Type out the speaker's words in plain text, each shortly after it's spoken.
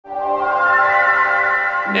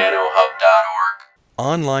nanohub.org.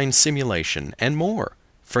 Online simulation and more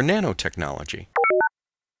for nanotechnology.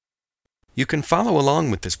 You can follow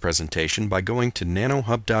along with this presentation by going to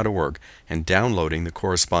nanohub.org and downloading the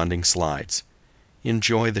corresponding slides.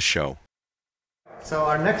 Enjoy the show. So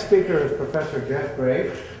our next speaker is Professor Jeff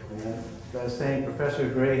Gray. And as I was saying, Professor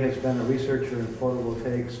Gray has been a researcher in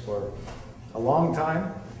photovoltaics for a long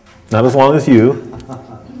time. Not as long as you.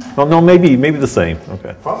 Well, no, maybe the same.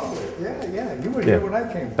 Okay. Probably, yeah. You were here when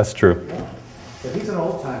I came. That's true. Yeah. So he's an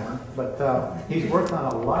old timer, but he's worked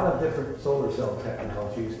on a lot of different solar cell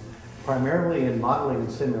technologies, primarily in modeling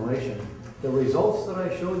and simulation. The results that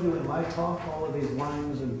I showed you in my talk, all of these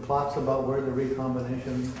lines and plots about where the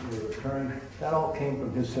recombination is occurring, that all came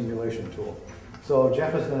from his simulation tool. So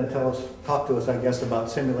Jeff is going to talk to us, I guess, about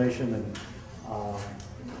simulation and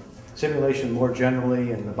simulation more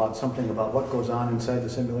generally, and about something about what goes on inside the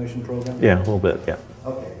simulation program. Yeah, a little bit, yeah.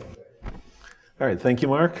 Okay. All right, thank you,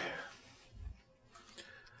 Mark.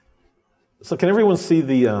 So can everyone see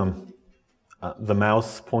the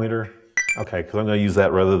mouse pointer? Okay, because I'm going to use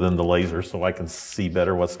that rather than the laser so I can see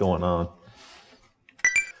better what's going on.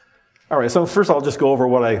 All right, so first I'll just go over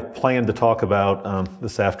what I plan to talk about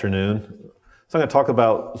this afternoon. So I'm going to talk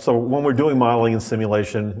about, so when we're doing modeling and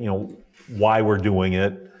simulation, why we're doing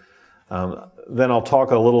it. Then I'll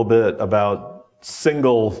talk a little bit about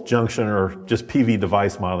single junction or just PV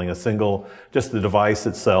device modeling, just the device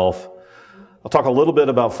itself. I'll talk a little bit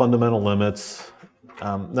about fundamental limits. Then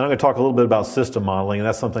I'm going to talk a little bit about system modeling, and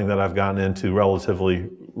that's something that I've gotten into relatively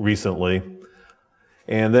recently.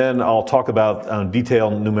 And then I'll talk about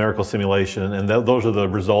detailed numerical simulation, and those are the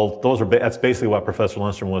results. That's basically what Professor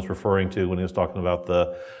Lundstrom was referring to when he was talking about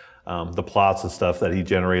the plots and stuff that he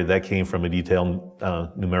generated. That came from a detailed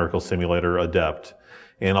numerical simulator, Adept.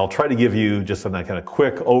 And I'll try to give you just a kind of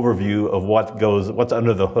quick overview of what's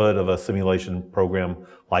under the hood of a simulation program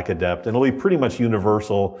like Adept. And it'll be pretty much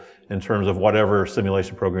universal in terms of whatever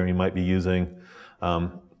simulation program you might be using.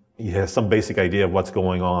 You have some basic idea of what's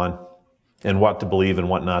going on and what to believe and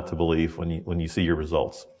what not to believe when you see your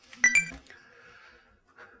results.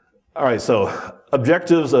 All right, so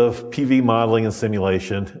objectives of PV modeling and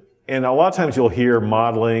simulation. And a lot of times you'll hear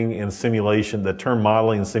modeling and simulation, the term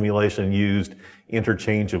modeling and simulation used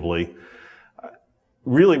interchangeably.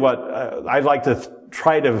 Really what I'd like to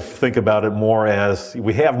try to think about it more as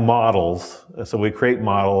we have models, so we create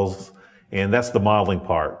models, and that's the modeling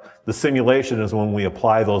part. The simulation is when we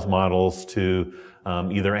apply those models to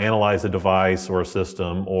either analyze a device or a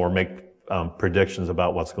system or make predictions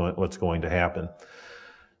about what's going to happen.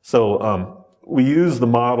 So we use the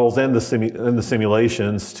models and the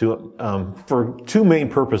simulations for two main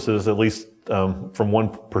purposes, at least from one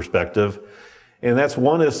perspective. And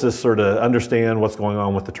one is to sort of understand what's going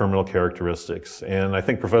on with the terminal characteristics. And I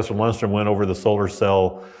think Professor Lundstrom went over the solar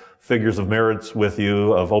cell figures of merits with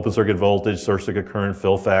you of open circuit voltage, short circuit current,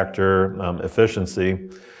 fill factor, efficiency.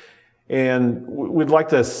 And we'd like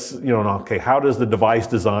to, okay, how does the device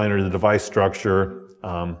design or the device structure,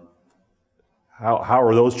 how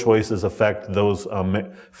are those choices affect those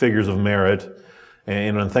figures of merit?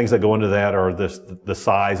 And things that go into that are the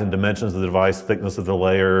size and dimensions of the device, thickness of the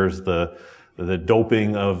layers, the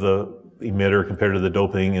doping of the emitter compared to the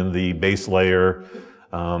doping in the base layer,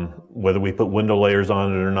 whether we put window layers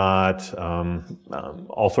on it or not,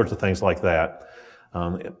 all sorts of things like that.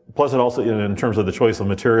 Plus it also, in terms of the choice of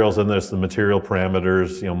materials, and there's the material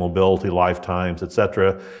parameters, mobility, lifetimes,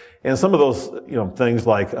 etc. And some of those, things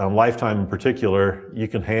like lifetime in particular, you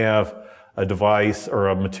can have a device or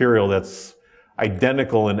a material that's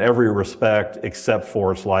identical in every respect except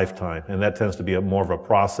for its lifetime, and that tends to be more of a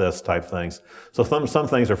process type things. So some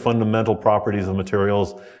things are fundamental properties of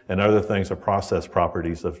materials, and other things are process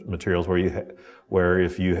properties of materials, where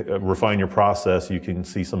if you refine your process, you can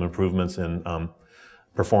see some improvements in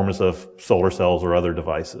performance of solar cells or other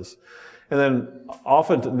devices. And then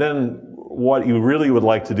what you really would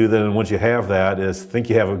like to do then, once you have that, is think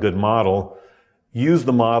you have a good model. Use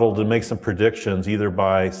the model to make some predictions, either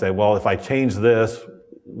by say, well, if I change this,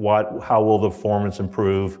 how will the performance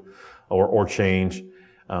improve or change?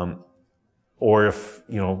 Or if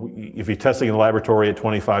you're testing in the laboratory at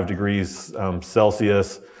 25 degrees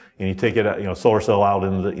Celsius, and you take it, solar cell out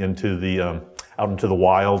into the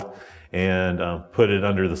wild, and put it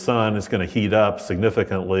under the sun, it's going to heat up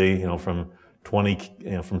significantly, from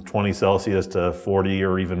 20 Celsius to 40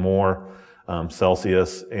 or even more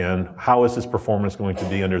Celsius. And how is this performance going to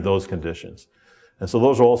be under those conditions? And so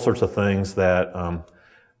those are all sorts of things that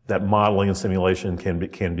that modeling and simulation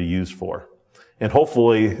can be used for. And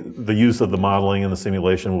hopefully the use of the modeling and the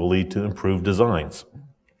simulation will lead to improved designs.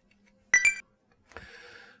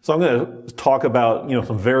 So I'm going to talk about,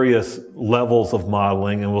 some various levels of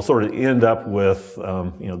modeling, and we'll sort of end up with,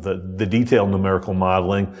 the detailed numerical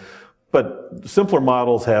modeling. But simpler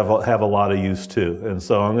models have a lot of use too. And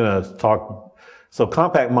so I'm going to talk, so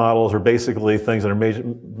compact models are basically things that are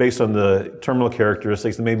based on the terminal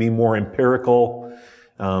characteristics that may be more empirical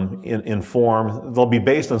in form. They'll be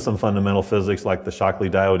based on some fundamental physics like the Shockley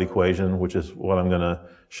diode equation, which is what I'm going to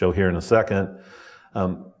show here in a second.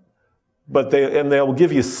 But they'll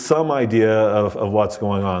give you some idea of what's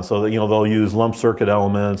going on. So that, they'll use lump circuit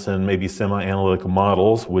elements and maybe semi-analytical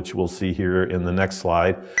models, which we'll see here in the next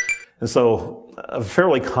slide. And so a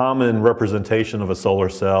fairly common representation of a solar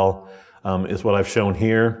cell is what I've shown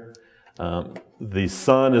here. The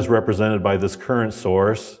sun is represented by this current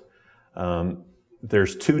source.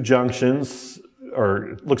 There's two junctions,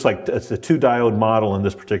 or it looks like it's a two diode model in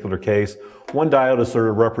this particular case. One diode is sort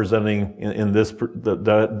of representing, the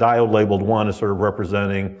diode labeled 1 is sort of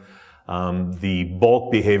representing the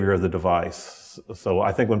bulk behavior of the device. So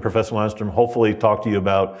I think when Professor Lundstrom hopefully talked to you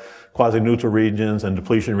about quasi-neutral regions and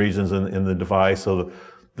depletion regions in the device, so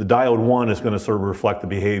the diode 1 is going to sort of reflect the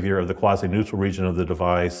behavior of the quasi-neutral region of the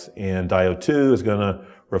device, and diode 2 is going to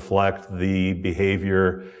reflect the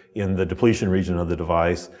behavior in the depletion region of the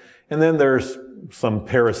device. And then there's some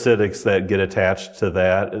parasitics that get attached to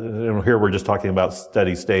that. And here we're just talking about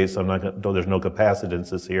steady state, so there's no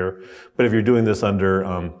capacitances here. But if you're doing this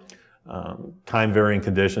under time varying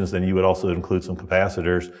conditions, then you would also include some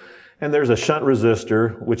capacitors. And there's a shunt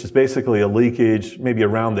resistor, which is basically a leakage maybe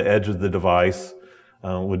around the edge of the device.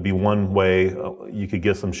 Would be one way you could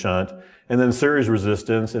get some shunt. And then series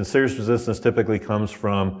resistance, and series resistance typically comes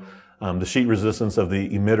from the sheet resistance of the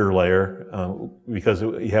emitter layer, because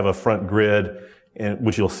you have a front grid,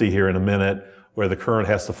 which you'll see here in a minute, where the current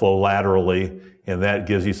has to flow laterally, and that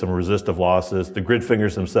gives you some resistive losses. The grid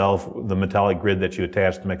fingers themselves, the metallic grid that you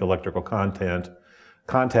attach to make electrical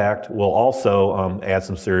contact will also add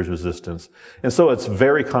some series resistance. And so it's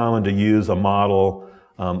very common to use a model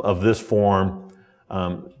of this form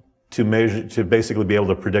to basically be able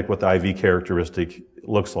to predict what the IV characteristic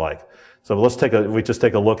looks like. So we just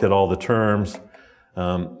take a look at all the terms.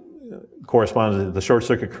 Corresponds to the short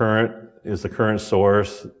circuit current is the current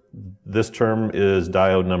source. This term is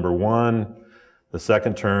diode number 1. The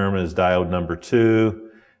second term is diode number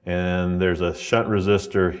 2. And there's a shunt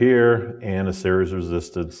resistor here and a series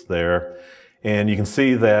resistance there. And you can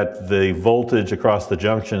see that the voltage across the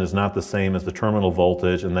junction is not the same as the terminal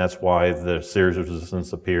voltage, and that's why the series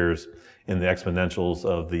resistance appears in the exponentials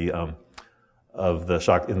of the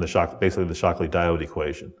basically the Shockley diode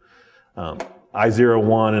equation.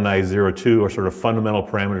 I01 and I02 are sort of fundamental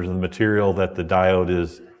parameters of the material that the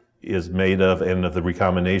diode is made of and of the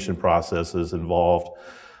recombination processes involved.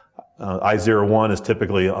 I01 is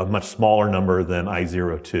typically a much smaller number than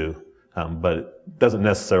I02. But it doesn't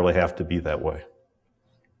necessarily have to be that way.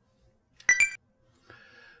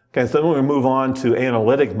 Okay, so then we move on to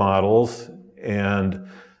analytic models, and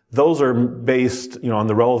those are based, on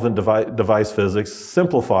the relevant device physics,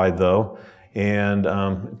 simplified though, and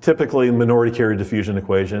typically minority carrier diffusion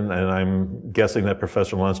equation. And I'm guessing that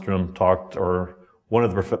Professor Lundstrom talked, or one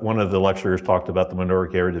of the lecturers talked about the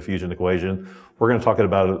minority carrier diffusion equation. We're going to talk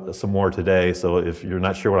about it some more today. So if you're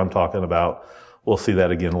not sure what I'm talking about, we'll see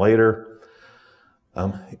that again later.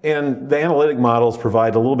 And the analytic models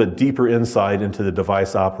provide a little bit deeper insight into the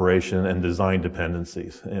device operation and design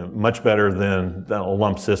dependencies. Much better than a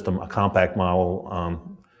lump system, a compact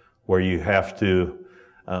model, where you have to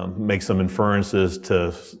make some inferences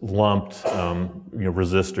to lumped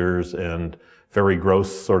resistors and very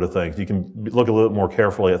gross sort of things. You can look a little bit more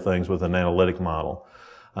carefully at things with an analytic model.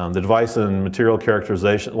 The device and material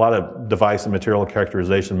characterization, a lot of device and material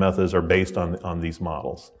characterization methods are based on these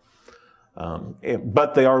models.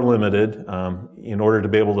 But they are limited. In order to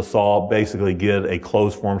be able to basically get a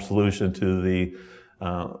closed form solution to the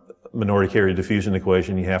minority carrier diffusion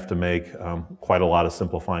equation, you have to make quite a lot of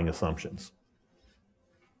simplifying assumptions.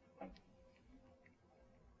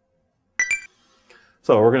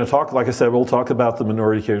 So we're going to talk, like I said, we'll talk about the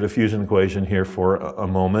minority carrier diffusion equation here for a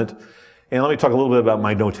moment. And let me talk a little bit about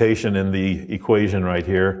my notation in the equation right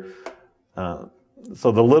here.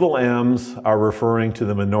 So the little m's are referring to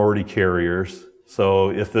the minority carriers. So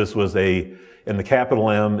if this was and the capital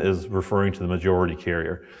M is referring to the majority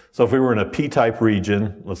carrier. So if we were in a p-type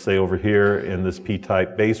region, let's say over here in this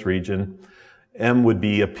p-type base region, M would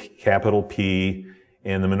be a capital P,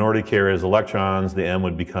 and the minority carrier is electrons, the M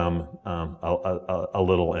would become a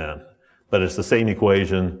little n. But it's the same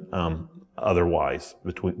equation otherwise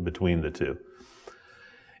between the two.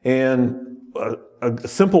 And a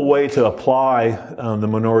simple way to apply the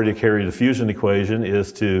minority carrier diffusion equation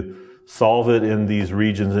is to solve it in these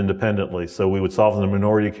regions independently. So we would solve the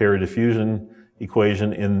minority carrier diffusion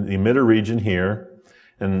equation in the emitter region here.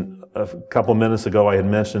 And a couple of minutes ago, I had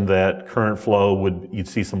mentioned that current flow you'd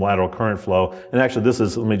see some lateral current flow. And actually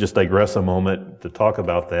let me just digress a moment to talk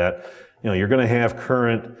about that. You're going to have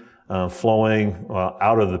current flowing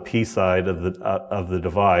out of the P side of the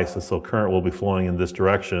device. And so current will be flowing in this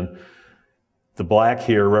direction. The black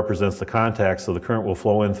here represents the contact, so the current will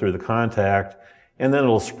flow in through the contact, and then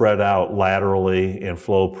it'll spread out laterally and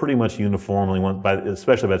flow pretty much uniformly,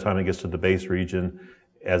 especially by the time it gets to the base region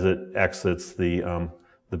as it exits the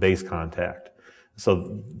base contact.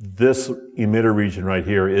 So this emitter region right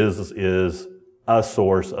here is a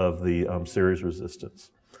source of the series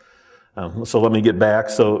resistance. So let me get back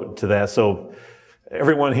to that. So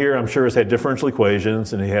everyone here, I'm sure, has had differential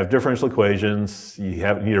equations, and you have differential equations. You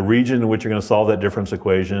need a region in which you're going to solve that differential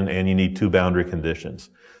equation, and you need two boundary conditions.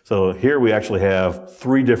 So here we actually have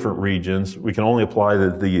three different regions. We can only apply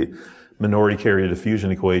the minority carrier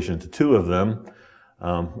diffusion equation to two of them,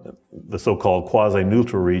 the so-called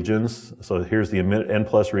quasi-neutral regions. So here's the N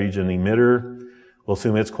plus region emitter. We'll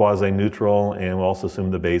assume it's quasi-neutral, and we'll also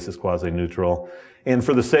assume the base is quasi-neutral. And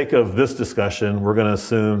for the sake of this discussion, we're going to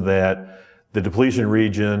assume that the depletion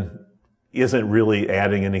region isn't really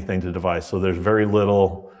adding anything to the device. So there's very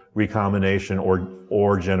little recombination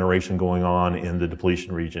or generation going on in the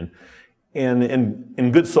depletion region. And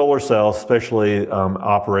in good solar cells, especially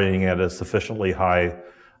operating at a sufficiently high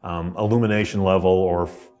illumination level or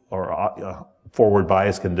forward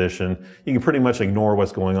bias condition, you can pretty much ignore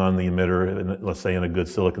what's going on in the emitter. Let's say in a good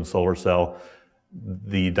silicon solar cell,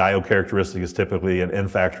 the diode characteristic is typically an N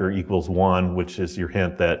factor equals 1, which is your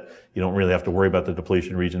hint that you don't really have to worry about the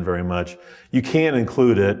depletion region very much. You can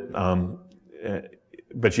include it,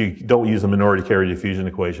 but you don't use the minority carrier diffusion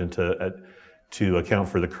equation to account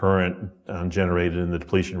for the current generated in the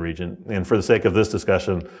depletion region. And for the sake of this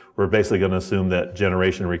discussion, we're basically going to assume that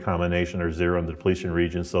generation and recombination are zero in the depletion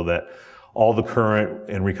region, so that all the current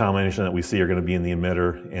and recombination that we see are going to be in the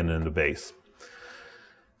emitter and in the base.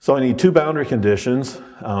 So I need two boundary conditions.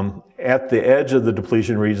 At the edge of the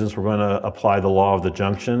depletion regions, we're going to apply the law of the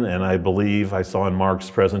junction, and I believe I saw in Mark's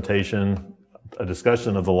presentation a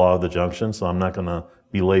discussion of the law of the junction, so I'm not going to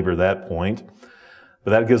belabor that point.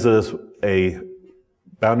 But that gives us a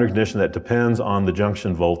boundary condition that depends on the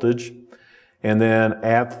junction voltage. And then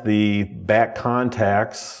at the back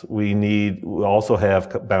contacts, we also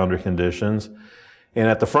have boundary conditions. And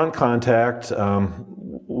at the front contact,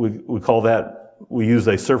 we use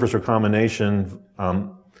a surface recombination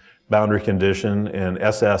boundary condition and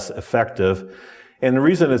SS effective. And the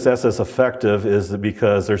reason it's SS effective is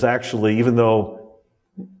because there's actually, even though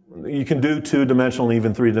you can do two-dimensional and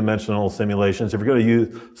even three-dimensional simulations, if you're going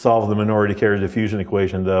to solve the minority carrier diffusion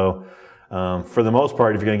equation, though, for the most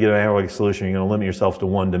part, if you're going to get an analog solution, you're going to limit yourself to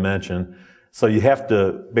one dimension. So you have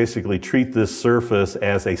to basically treat this surface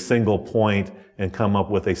as a single point and come up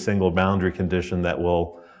with a single boundary condition that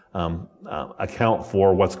will account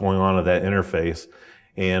for what's going on at that interface.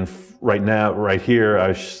 And right here, I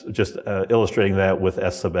was just illustrating that with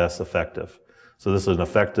S sub S effective. So this is an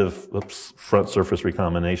effective front surface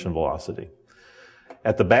recombination velocity.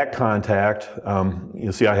 At the back contact,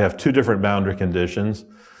 you'll see I have two different boundary conditions.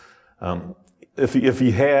 If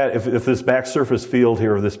this back surface field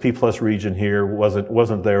here, or this P plus region here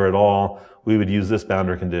wasn't there at all, we would use this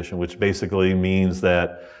boundary condition, which basically means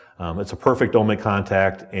that it's a perfect ohmic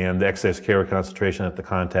contact, and the excess carrier concentration at the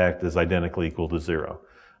contact is identically equal to 0.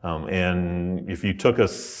 And if you took a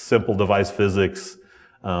simple device physics,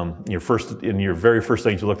 in your very first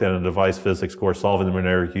thing you looked at in a device physics course, solving the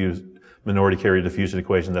minority carrier diffusion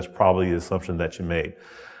equation, that's probably the assumption that you made.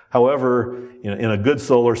 However, in a good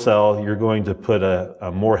solar cell, you're going to put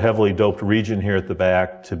a more heavily doped region here at the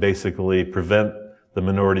back to basically prevent the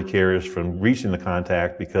minority carriers from reaching the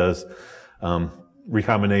contact, because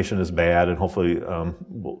recombination is bad, and hopefully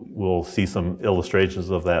we'll see some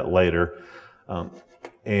illustrations of that later.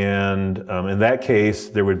 And in that case,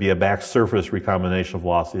 there would be a back surface recombination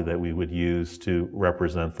velocity that we would use to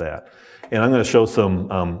represent that. And I'm going to show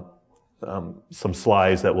some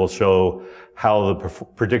slides that will show how the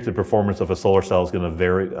predicted performance of a solar cell is going to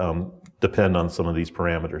vary, depend on some of these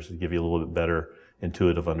parameters to give you a little bit better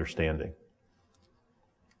intuitive understanding.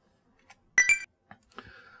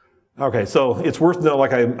 Okay, so it's worth noting,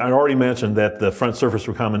 like I already mentioned, that the front surface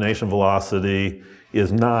recombination velocity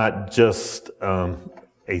is not just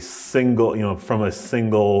a single, from a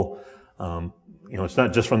single, it's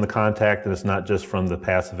not just from the contact, and it's not just from the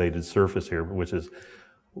passivated surface here, which is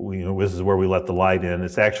this is where we let the light in.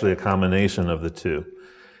 It's actually a combination of the two.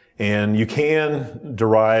 And you can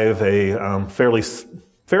derive a fairly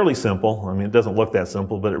simple, I mean, it doesn't look that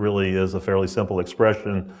simple, but it really is a fairly simple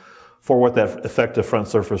expression for what that effective front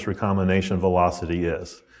surface recombination velocity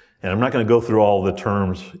is. And I'm not going to go through all the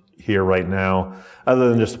terms here right now, other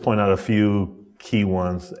than just to point out a few key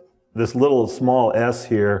ones. This little small s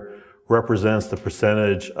here represents the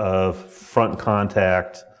percentage of front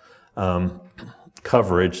contact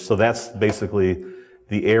coverage. So that's basically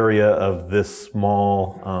the area of this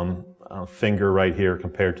small finger right here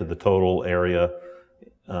compared to the total area,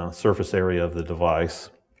 surface area of the device.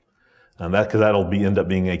 Because that'll end up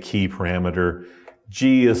being a key parameter.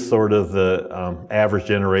 G is sort of the average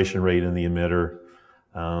generation rate in the emitter.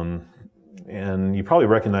 And you probably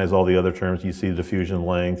recognize all the other terms. You see the diffusion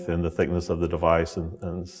length and the thickness of the device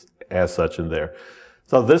and as such in there.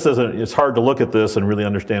 So it's hard to look at this and really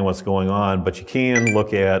understand what's going on, but you can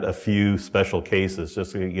look at a few special cases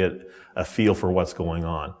just to get a feel for what's going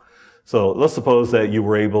on. So let's suppose that you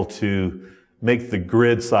were able to make the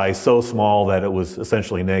grid size so small that it was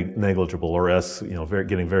essentially negligible, or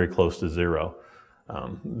getting very close to zero.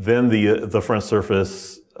 Then the front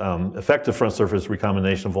surface, effective front surface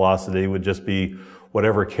recombination velocity would just be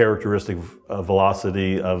whatever characteristic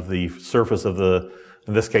velocity of the surface of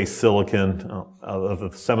in this case, silicon of the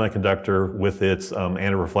semiconductor with its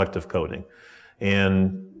anti-reflective coating.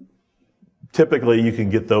 And typically you can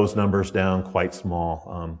get those numbers down quite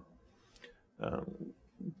small,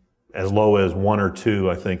 as low as 1 or 2,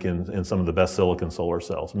 I think, in some of the best silicon solar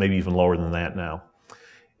cells, maybe even lower than that now.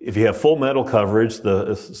 If you have full metal coverage,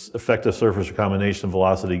 the effective surface recombination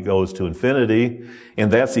velocity goes to infinity, and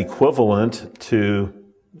that's equivalent to,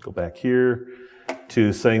 go back here,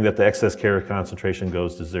 to saying that the excess carrier concentration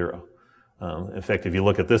goes to 0. In fact, if you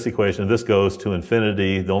look at this equation, this goes to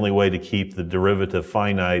infinity. The only way to keep the derivative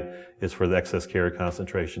finite is for the excess carrier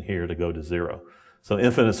concentration here to go to 0. So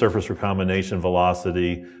infinite surface recombination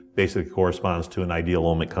velocity basically corresponds to an ideal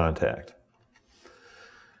ohmic contact.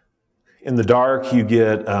 In the dark, you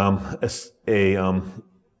get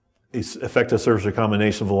effective surface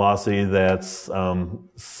recombination velocity that's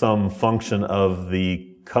some function of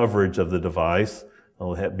the coverage of the device.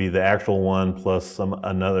 It'll be the actual one plus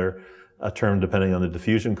a term depending on the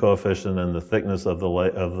diffusion coefficient and the thickness of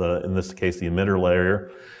in this case, the emitter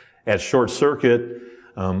layer. At short circuit,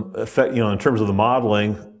 in terms of the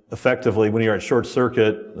modeling, effectively, when you're at short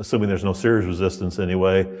circuit, assuming there's no series resistance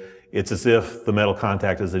anyway, it's as if the metal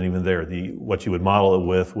contact isn't even there. What you would model it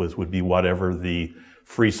with would be whatever the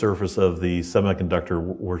free surface of the semiconductor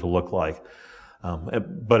were to look like.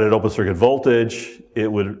 But at open circuit voltage,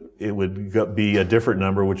 it would be a different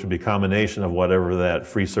number, which would be a combination of whatever that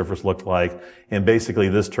free surface looked like. And basically,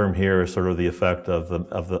 this term here is sort of the effect of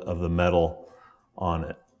the metal on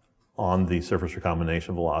it, on the surface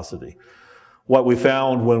recombination velocity. What we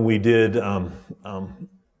found when we did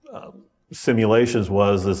simulations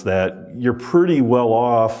is that you're pretty well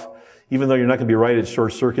off, even though you're not going to be right at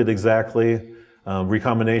short circuit exactly.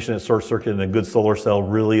 Recombination at short circuit in a good solar cell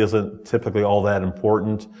really isn't typically all that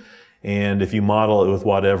important. And if you model it with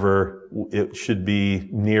whatever, it should be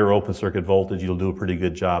near open circuit voltage, you'll do a pretty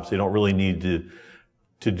good job. So you don't really need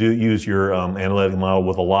to use your analytic model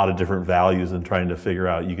with a lot of different values and trying to figure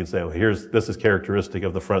out. You can say, well, this is characteristic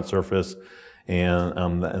of the front surface,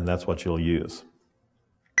 and that's what you'll use.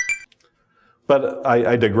 But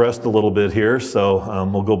I digressed a little bit here, so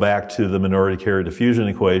we'll go back to the minority carrier diffusion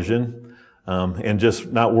equation. And just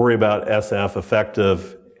not worry about SF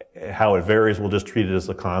effective, how it varies. We'll just treat it as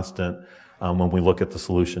a constant when we look at the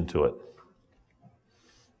solution to it.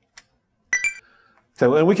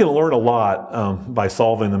 So, and we can learn a lot by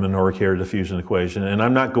solving the minority carrier diffusion equation. And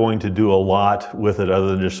I'm not going to do a lot with it other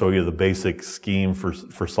than just show you the basic scheme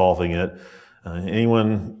for solving it.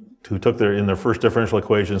 Anyone who took in their first differential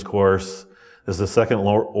equations course, this is the second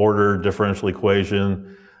order differential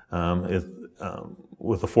equation.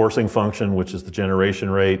 With the forcing function, which is the generation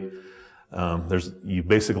rate, you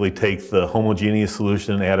basically take the homogeneous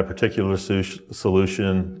solution, add a particular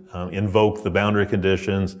solution, invoke the boundary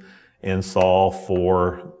conditions, and solve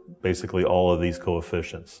for basically all of these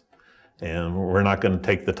coefficients. And we're not going to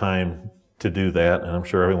take the time to do that, and I'm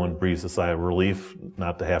sure everyone breathes a sigh of relief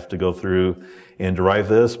not to have to go through and derive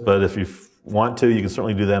this, but if you want to, you can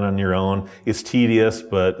certainly do that on your own. It's tedious,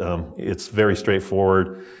 but it's very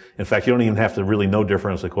straightforward. In fact, you don't even have to really know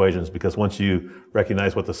differential equations, because once you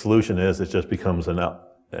recognize what the solution is, it just becomes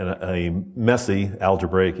a messy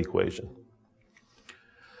algebraic equation.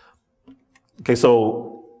 Okay,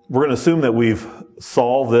 so we're going to assume that we've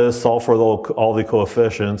solved this, solved for all the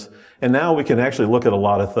coefficients, and now we can actually look at a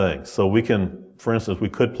lot of things. So we can, for instance, we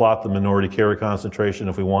could plot the minority carrier concentration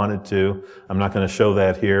if we wanted to. I'm not going to show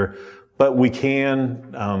that here, but we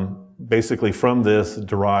can basically from this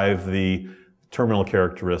derive the terminal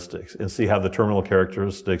characteristics and see how the terminal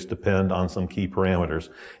characteristics depend on some key parameters.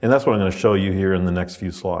 And that's what I'm going to show you here in the next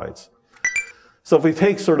few slides. So if we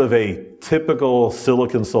take sort of a typical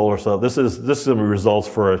silicon solar cell, this is going to be results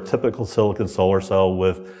for a typical silicon solar cell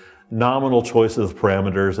with nominal choices of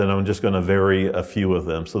parameters, and I'm just going to vary a few of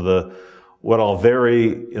them. So what I'll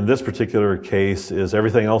vary in this particular case is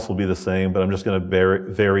everything else will be the same, but I'm just going to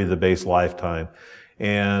vary the base lifetime.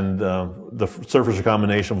 And the surface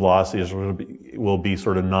recombination velocities will be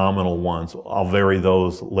sort of nominal ones. I'll vary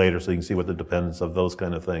those later so you can see what the dependence of those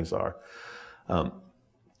kind of things are.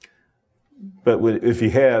 But if you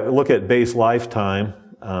look at base lifetime,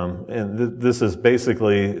 and this is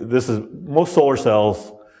most solar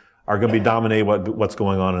cells are going to be dominated what's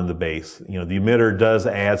going on in the base. The emitter does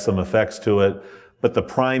add some effects to it, but the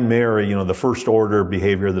primary, the first order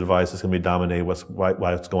behavior of the device is going to be dominated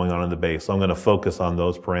what's going on in the base. So I'm going to focus on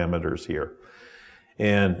those parameters here.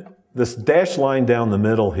 And this dashed line down the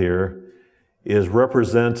middle here is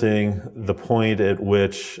representing the point at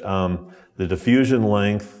which the diffusion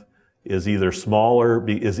length is either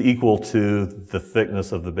is equal to the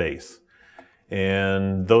thickness of the base.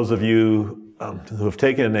 And those of you who have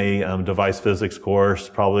taken a device physics course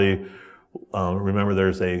probably remember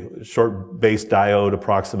there's a short base diode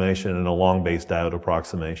approximation and a long base diode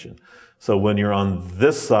approximation. So when you're on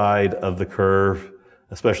this side of the curve,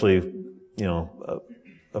 especially,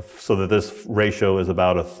 so that this ratio is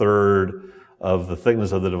about a third of the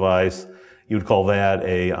thickness of the device, you would call that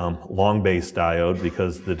a long base diode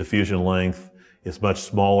because the diffusion length is much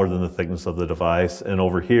smaller than the thickness of the device. And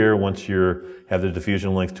over here, once you have the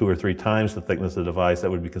diffusion length 2 or 3 times the thickness of the device,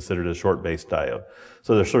 that would be considered a short base diode.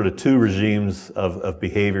 So there's sort of 2 regimes of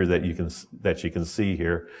behavior that you can see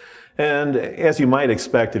here. And as you might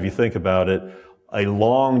expect, if you think about it, a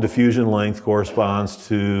long diffusion length corresponds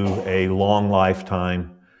to a long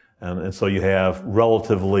lifetime. And so you have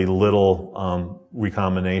relatively little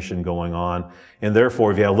recombination going on. And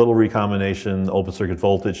therefore, if you have little recombination, the open circuit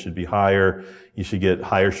voltage should be higher. You should get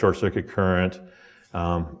higher short circuit current.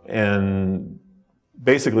 And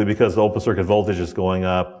basically, because the open circuit voltage is going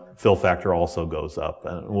up, fill factor also goes up.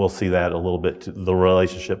 And we'll see that a little bit, the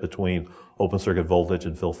relationship between open circuit voltage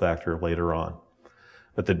and fill factor later on.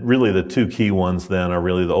 But really the 2 key ones then are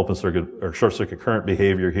really the open circuit or short circuit current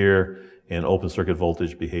behavior here and open circuit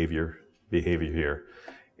voltage behavior here.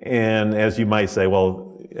 And as you might say,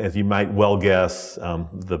 as you might well guess,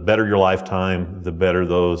 the better your lifetime, the better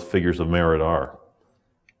those figures of merit are.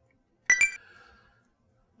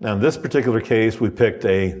 Now in this particular case, we picked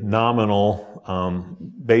a nominal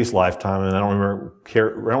base lifetime, and I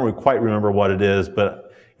don't quite remember what it is,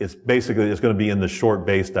 but it's going to be in the short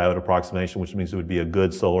base diode approximation, which means it would be a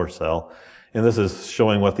good solar cell. And this is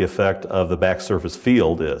showing what the effect of the back surface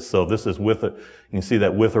field is. So this is you can see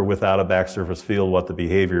that with or without a back surface field, what the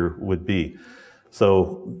behavior would be.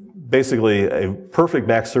 So basically, a perfect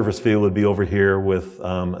back surface field would be over here with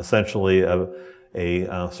essentially a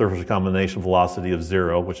surface recombination velocity of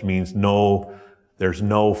 0, which means there's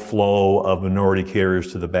no flow of minority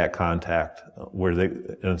carriers to the back contact,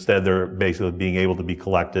 instead they're basically being able to be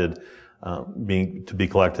collected. And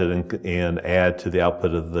add to the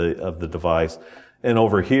output of the device. And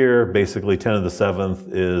over here, basically 10 to the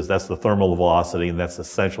 7th that's the thermal velocity, and that's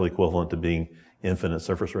essentially equivalent to being infinite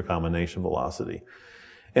surface recombination velocity.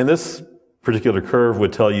 And this particular curve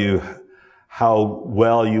would tell you how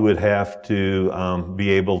well you would have to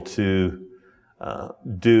be able to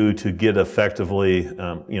do to get effectively,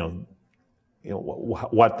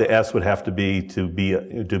 what the S would have to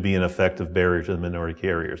be an effective barrier to the minority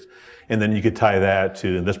carriers. And then you could tie that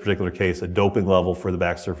to, in this particular case, a doping level for the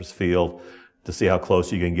back surface field to see how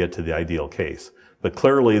close you can get to the ideal case. But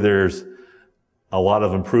clearly there's a lot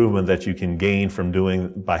of improvement that you can gain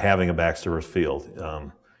by having a back surface field.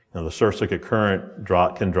 The short circuit current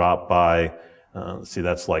can drop by,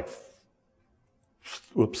 that's like,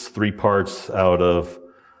 3 parts out of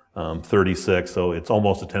 36, so it's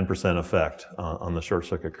almost a 10% effect on the short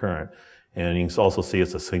circuit current. And you can also see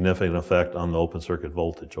it's a significant effect on the open circuit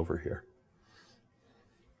voltage over here.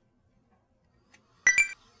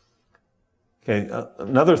 Okay,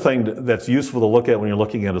 another thing that's useful to look at when you're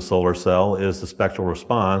looking at a solar cell is the spectral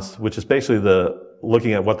response, which is basically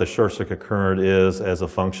looking at what the short circuit current is as a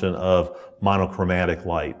function of monochromatic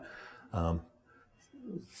light.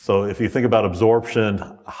 So if you think about absorption,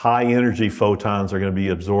 high energy photons are going to be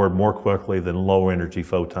absorbed more quickly than low energy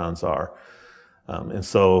photons are. And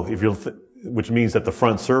so which means that the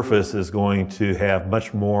front surface is going to have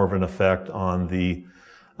much more of an effect on the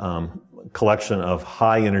collection of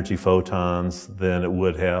high energy photons than it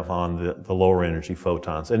would have on the lower energy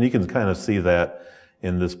photons. And you can kind of see that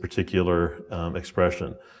in this particular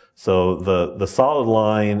expression. So the solid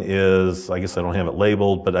line is, I guess I don't have it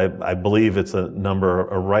labeled, but I believe it's a number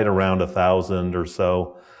right around 1,000 or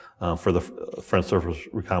so for the front surface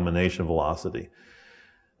recombination velocity.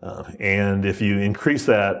 And if you increase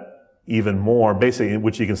that even more, basically,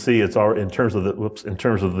 which you can see, it's in terms of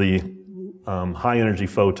the high energy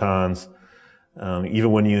photons,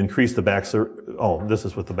 even when you increase the this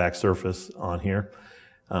is with the back surface on here.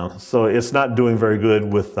 So it's not doing very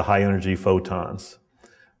good with the high energy photons.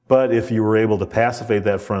 But if you were able to passivate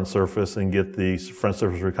that front surface and get the front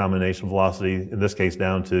surface recombination velocity, in this case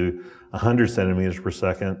down to 100 centimeters per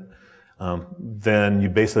second, then you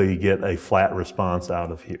basically get a flat response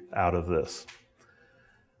out of this.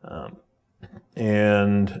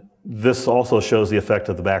 And this also shows the effect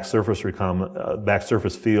of the back surface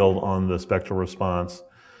field on the spectral response.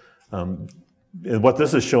 And what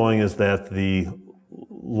this is showing is that the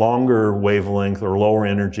longer wavelength or lower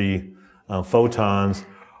energy photons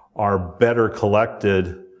are better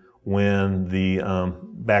collected when the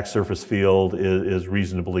back surface field is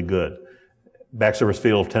reasonably good. Back surface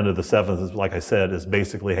field of 10 to the 7th, like I said, is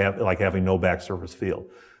basically like having no back surface field.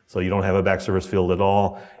 So you don't have a back surface field at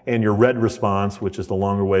all. And your red response, which is the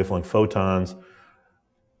longer wavelength photons,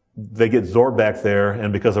 they get absorbed back there,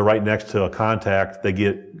 and because they're right next to a contact,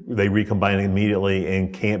 they recombine immediately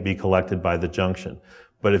and can't be collected by the junction.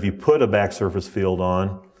 But if you put a back surface field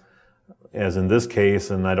on, as in this case,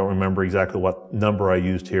 and I don't remember exactly what number I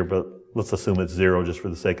used here, but let's assume it's 0 just for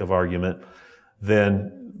the sake of argument,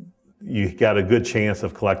 then you got a good chance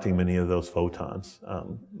of collecting many of those photons.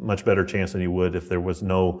 Much better chance than you would if there was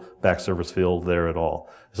no back surface field there at all.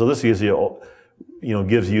 So this gives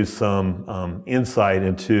you some insight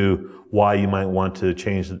into why you might want to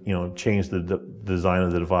change the design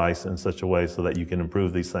of the device in such a way so that you can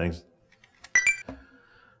improve these things.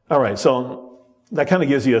 All right, so that kind of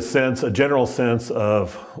gives you a general sense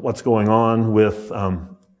of what's going on with,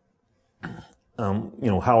 how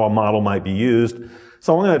a model might be used.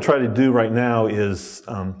 So what I'm going to try to do right now is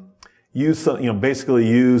basically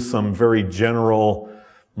use some very general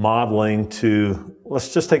modeling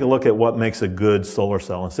let's just take a look at what makes a good solar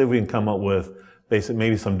cell and see if we can come up with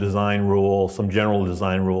maybe some general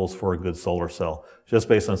design rules for a good solar cell, just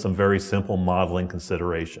based on some very simple modeling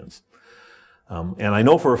considerations. And I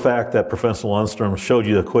know for a fact that Professor Lundstrom showed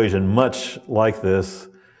you the equation much like this,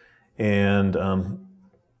 and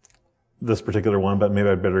this particular one, but maybe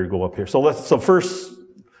I'd better go up here. So first,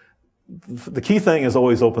 the key thing is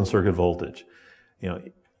always open circuit voltage.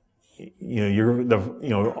 If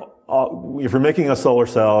you're making a solar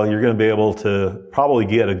cell, you're going to be able to probably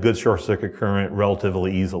get a good short circuit current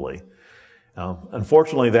relatively easily.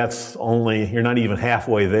 Unfortunately, you're not even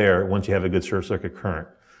halfway there once you have a good short circuit current.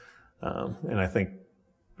 And I think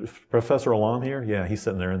Professor Alam here, yeah, he's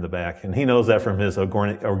sitting there in the back, and he knows that from his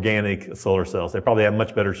organic solar cells. They probably have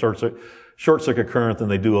much better short circuit current than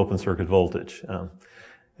they do open circuit voltage. And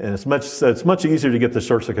it's much easier to get the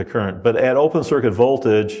short circuit current. But at open circuit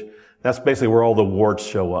voltage, that's basically where all the warts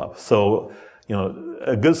show up. So,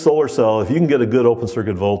 a good solar cell, if you can get a good open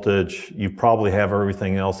circuit voltage, you probably have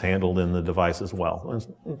everything else handled in the device as well. It's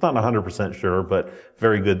not 100% sure, but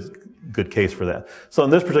very good case for that. So in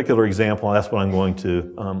this particular example, that's what I'm going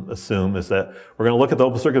to assume is that we're going to look at the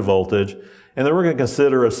open circuit voltage, and then we're going to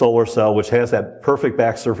consider a solar cell which has that perfect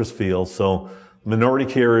back surface field. So minority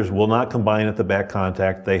carriers will not combine at the back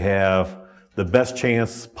contact. They have the best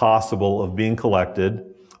chance possible of being collected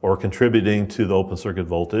or contributing to the open circuit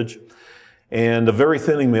voltage. And a very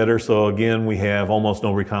thin emitter, so again, we have almost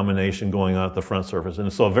no recombination going on at the front surface.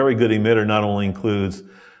 And so a very good emitter not only includes,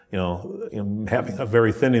 having a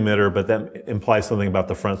very thin emitter, but that implies something about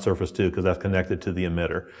the front surface too, because that's connected to the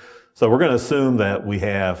emitter. So we're going to assume that we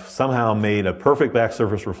have somehow made a perfect back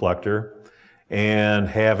surface reflector and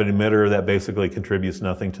have an emitter that basically contributes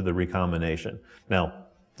nothing to the recombination. Now,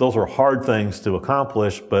 those are hard things to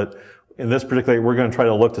accomplish, but in this particular, we're going to try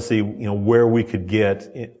to look to see, where we could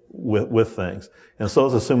get with things. And so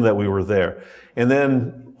let's assume that we were there. And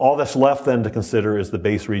then all that's left then to consider is the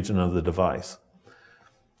base region of the device.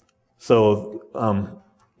 So,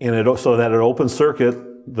 so that at open circuit,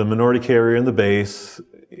 the minority carrier in the base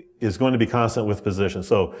is going to be constant with position.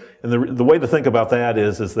 So, and the way to think about that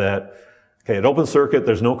is that, okay, at open circuit,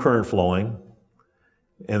 there's no current flowing.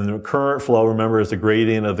 And the current flow, remember, is the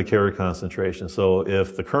gradient of the carrier concentration. So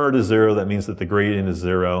if the current is 0, that means that the gradient is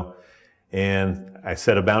 0. And I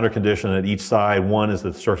set a boundary condition at each side. One is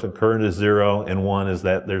that the source of current is 0, and one is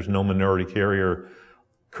that there's no minority carrier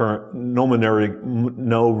current, no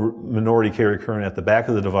minority carrier current at the back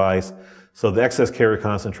of the device. So the excess carrier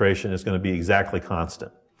concentration is going to be exactly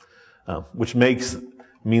constant, which means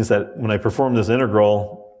that when I perform this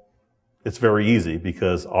integral, it's very easy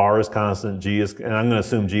because R is constant, G is, and I'm going to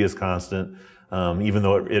assume G is constant, even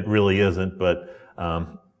though it really isn't, but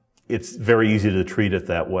it's very easy to treat it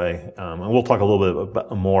that way. And we'll talk a little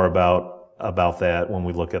bit more about that when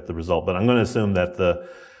we look at the result. But I'm going to assume that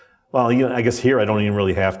I guess here I don't even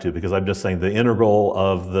really have to, because I'm just saying the integral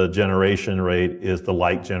of the generation rate is the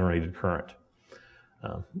light generated current.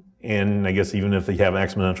 And I guess even if you have an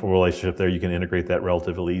exponential relationship there, you can integrate that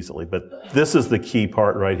relatively easily. But this is the key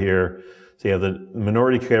part right here. So you have the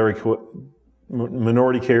minority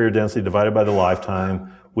carrier density divided by the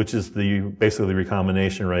lifetime, which is basically the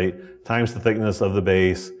recombination rate, times the thickness of the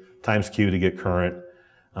base, times Q to get current.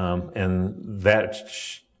 And that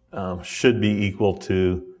should be equal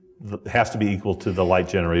to, has to be equal to the light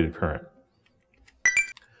generated current.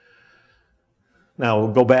 Now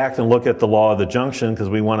we'll go back and look at the law of the junction because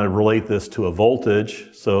we want to relate this to a voltage.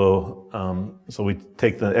 So we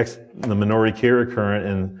take the minority carrier current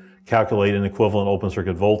and calculate an equivalent open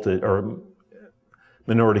circuit voltage, or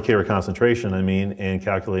minority carrier concentration, and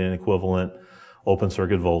calculate an equivalent open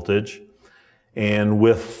circuit voltage. And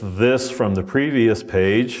with this from the previous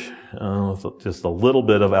page, just a little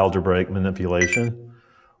bit of algebraic manipulation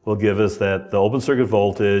will give us that the open circuit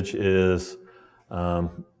voltage is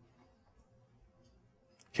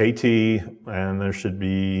KT, and there should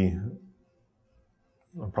be,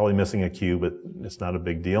 I'm probably missing a Q, but it's not a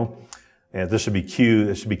big deal. And this should be Q,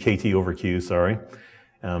 this should be KT over Q, sorry.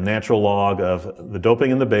 Natural log of the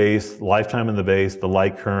doping in the base, lifetime in the base, the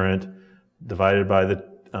light current, divided by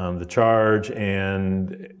the charge,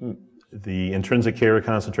 and the intrinsic carrier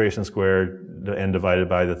concentration squared, and divided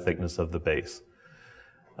by the thickness of the base.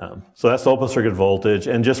 So that's the open circuit voltage.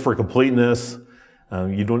 And just for completeness,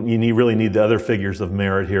 you really need the other figures of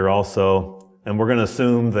merit here also. And we're going to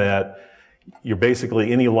assume that you're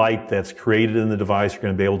basically any light that's created in the device you're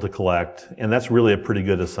going to be able to collect. And that's really a pretty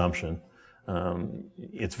good assumption.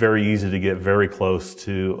 It's very easy to get very close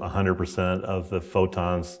to 100% of the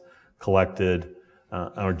photons collected,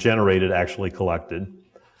 or generated, actually collected.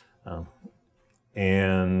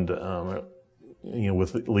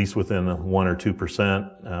 With at least within 1 or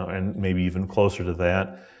 2%, and maybe even closer to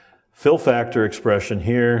that. Fill factor expression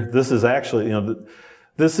here, this is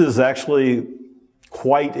actually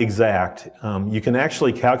quite exact. You can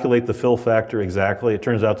actually calculate the fill factor exactly. It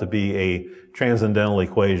turns out to be a transcendental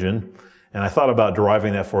equation. And I thought about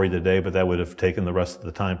deriving that for you today, but that would have taken the rest of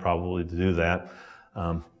the time probably to do that.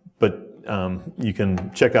 But you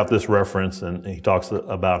can check out this reference, and he talks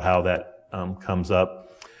about how that comes up.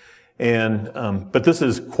 But this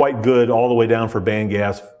is quite good all the way down for band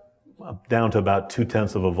gas, down to about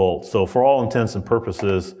 0.2 of a volt. So for all intents and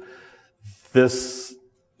purposes, this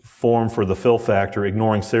form for the fill factor,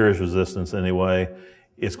 ignoring series resistance anyway,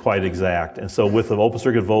 is quite exact. And so with the open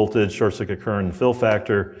circuit voltage, short circuit current, and fill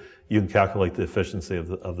factor, you can calculate the efficiency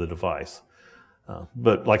of the device.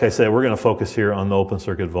 But like I said, we're going to focus here on the open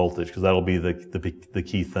circuit voltage because that'll be the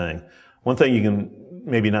key thing. One thing you can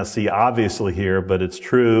maybe not see obviously here, but it's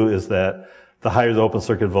true, is that the higher the open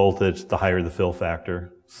circuit voltage, the higher the fill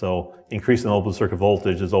factor. So increasing the open circuit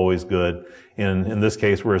voltage is always good. And in this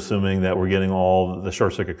case, we're assuming that we're getting all the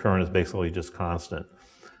short circuit current is basically just constant.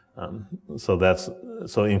 So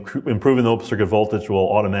improving the open circuit voltage will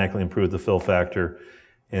automatically improve the fill factor.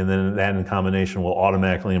 And then that in combination will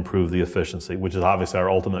automatically improve the efficiency, which is obviously our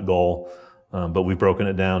ultimate goal. But we've broken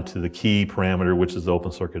it down to the key parameter, which is the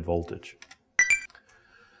open circuit voltage.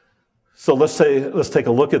 So let's take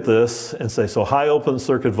a look at this and say, so high open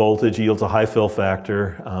circuit voltage yields a high fill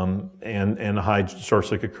factor, and a high short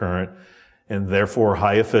circuit current, and therefore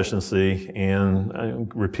high efficiency, and I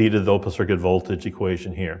repeated the open circuit voltage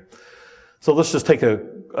equation here. So let's just take a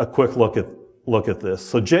quick look at this.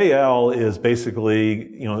 So JL is basically,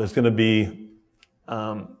 is going to be,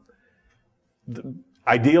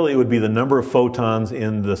 ideally, it would be the number of photons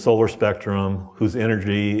in the solar spectrum whose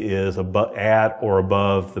energy is at or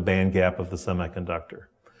above the band gap of the semiconductor.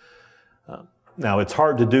 Now, it's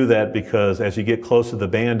hard to do that because as you get close to the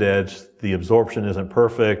band edge, the absorption isn't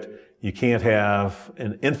perfect. You can't have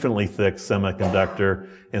an infinitely thick semiconductor,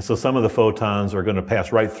 and so some of the photons are going to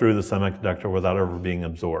pass right through the semiconductor without ever being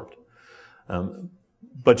absorbed.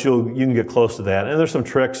 But you can get close to that, and there's some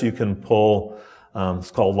tricks you can pull.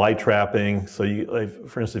 It's called light trapping. So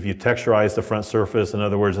for instance, if you texturize the front surface, in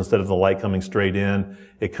other words, instead of the light coming straight in,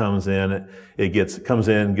 it comes in, gets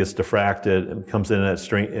diffracted, and comes in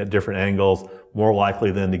at different angles, more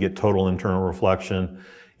likely than to get total internal reflection.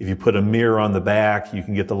 If you put a mirror on the back, you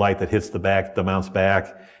can get the light that hits the back, the bounce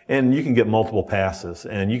back, and you can get multiple passes,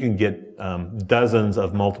 and you can get dozens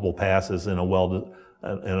of multiple passes in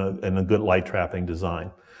a good light trapping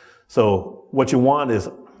design. So what you want is,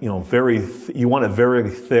 you want it very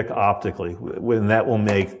thick optically, and that will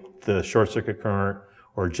make the short circuit current,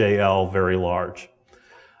 or JL, very large.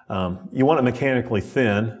 You want it mechanically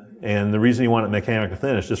thin, and the reason you want it mechanically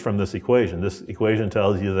thin is just from this equation. This equation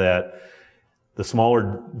tells you that the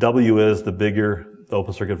smaller W is, the bigger the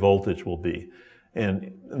open circuit voltage will be.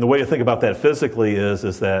 And the way to think about that physically is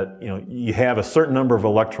that, you have a certain number of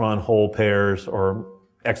electron hole pairs or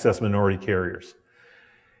excess minority carriers.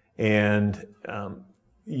 And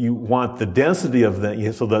you want the density of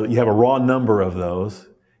them, so that you have a raw number of those,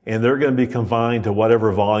 and they're going to be combined to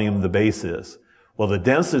whatever volume the base is. Well, the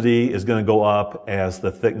density is going to go up as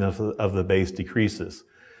the thickness of the base decreases.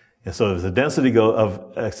 And so if the density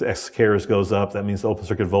of excess carriers goes up, that means the open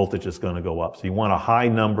circuit voltage is going to go up. So you want a high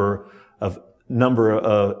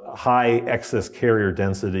high excess carrier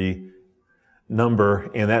density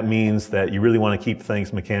number, and that means that you really want to keep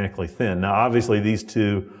things mechanically thin. Now, obviously, these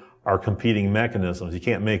two are competing mechanisms. You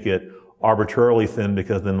can't make it arbitrarily thin,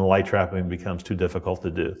 because then the light trapping becomes too difficult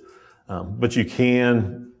to do. But you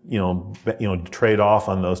can, trade off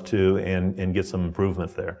on those two and get some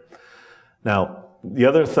improvement there. Now, the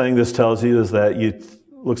other thing this tells you is that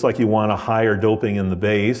looks like you want a higher doping in the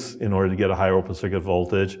base in order to get a higher open circuit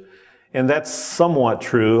voltage. And that's somewhat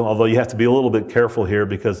true, although you have to be a little bit careful here,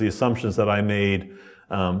 because the assumptions that I made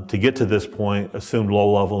to get to this point assumed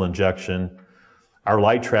low-level injection. Our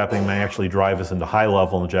light trapping may actually drive us into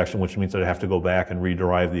high-level injection, which means that I have to go back and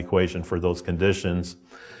rederive the equation for those conditions.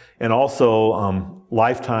 And also,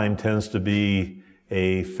 lifetime tends to be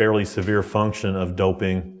a fairly severe function of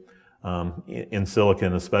doping in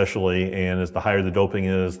silicon especially, and as the higher the doping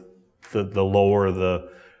is, the lower the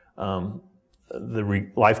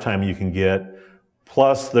lifetime you can get.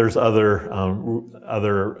 Plus, there's other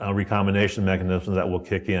recombination mechanisms that will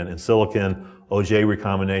kick in. In silicon, OJ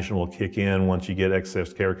recombination will kick in once you get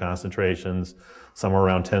excess carrier concentrations, somewhere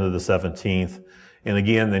around 10 to the 17th. And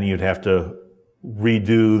again, then you'd have to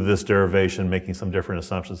redo this derivation, making some different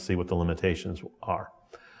assumptions to see what the limitations are.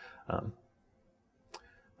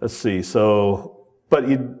 Let's see, but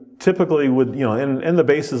you typically would, and the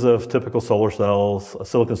bases of typical solar cells,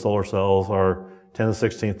 silicon solar cells, are 10 to the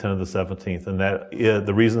 16th, 10 to the 17th, and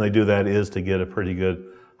the reason they do that is to get a pretty good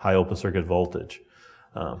high open circuit voltage.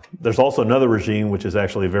 There's also another regime which is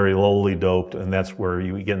actually very lowly doped, and that's where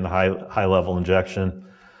you get in the high level injection.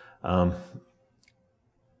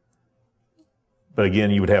 But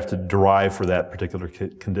again, you would have to derive for that particular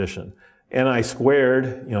condition. Ni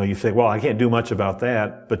squared, you think, well, I can't do much about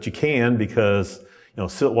that, but you can, because,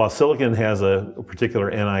 while silicon has a particular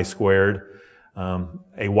Ni squared,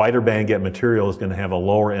 a wider bandgap material is going to have a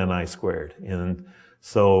lower Ni squared. And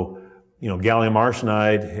so, gallium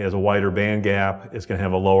arsenide has a wider bandgap, it's going to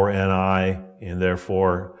have a lower Ni, and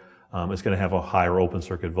therefore, it's going to have a higher open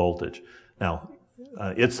circuit voltage. Now,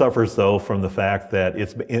 it suffers, though, from the fact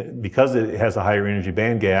that because it has a higher energy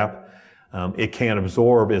bandgap, it can't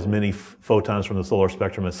absorb as many photons from the solar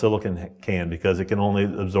spectrum as silicon can, because it can only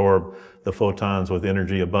absorb the photons with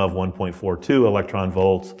energy above 1.42 electron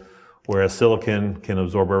volts, whereas silicon can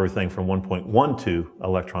absorb everything from 1.12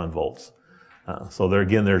 electron volts. So there's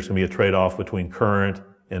going to be a trade-off between current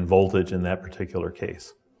and voltage in that particular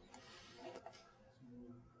case.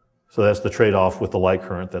 So that's the trade-off with the light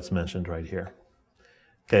current that's mentioned right here.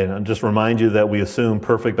 Okay, and I'll just remind you that we assume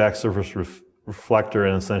perfect back surface reflector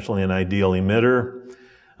and essentially an ideal emitter.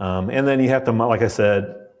 And then you have to, like I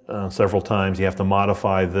said several times, you have to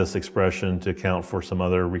modify this expression to account for some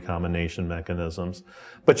other recombination mechanisms.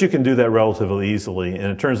 But you can do that relatively easily. And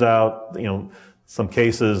it turns out, some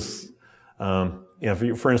cases, for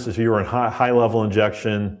instance, if you were in high level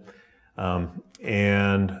injection,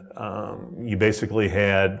 and you basically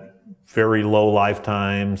had very low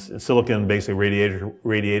lifetimes, silicon basically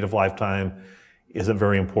radiative lifetime isn't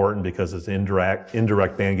very important because it's indirect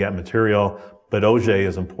bandgap material, but OJ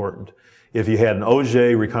is important. If you had an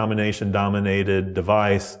OJ recombination dominated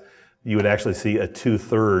device, you would actually see a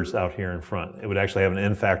 2/3 out here in front. It would actually have an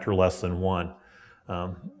N factor less than 1.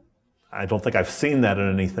 I don't think I've seen that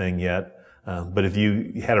in anything yet, but if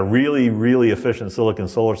you had a really, really efficient silicon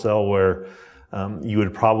solar cell where you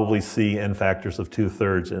would probably see N factors of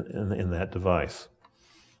 2/3 in that device.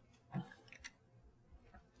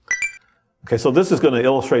 Okay, so this is going to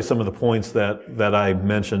illustrate some of the points that I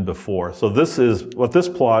mentioned before. So this is, what this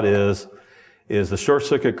plot is the short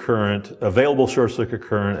circuit current, available short circuit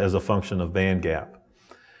current as a function of band gap.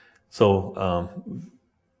 So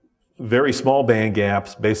very small band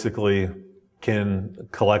gaps basically can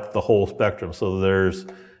collect the whole spectrum. So there's,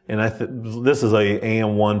 and this is a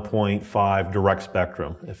AM 1.5 direct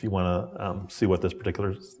spectrum, if you want to see what this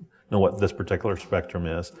particular, know what this particular spectrum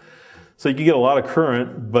is. So you can get a lot of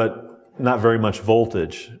current, but not very much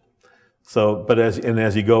voltage. So, but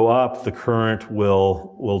as you go up, the current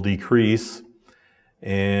will decrease,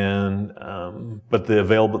 and but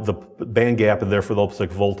the band gap and therefore the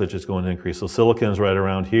optic voltage is going to increase. So silicon's right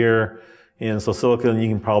around here, and so silicon, you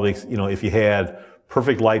can probably, if you had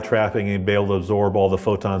perfect light trapping and be able to absorb all the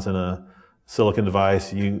photons in a silicon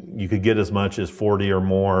device, you could get as much as 40 or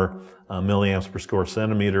more milliamps per square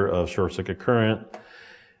centimeter of short circuit current.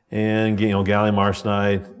 And gallium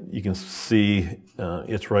arsenide, you can see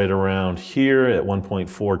it's right around here at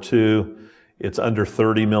 1.42. It's under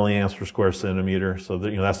 30 milliamps per square centimeter. So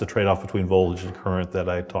that's the trade-off between voltage and current that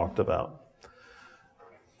I talked about.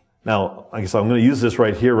 Now, I guess I'm going to use this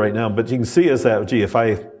right here, right now. But you can see is that,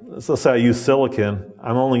 let's say I use silicon,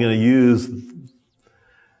 I'm only going to use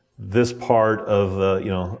this part of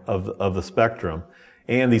the, of the spectrum.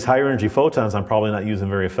 And these higher energy photons I'm probably not using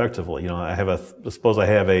very effectively. Suppose I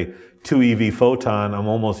have a 2 eV photon, I'm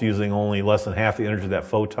almost using only less than half the energy of that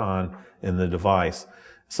photon in the device.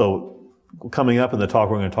 So coming up in the talk,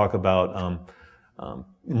 we're going to talk about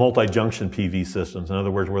multi-junction PV systems. In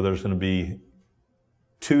other words, where there's going to be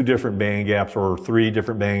 2 different band gaps or 3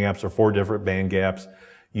 different band gaps or 4 different band gaps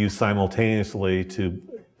used simultaneously to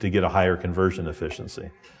get a higher conversion efficiency.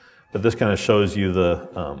 But this kind of shows you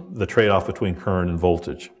the trade-off between current and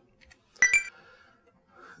voltage.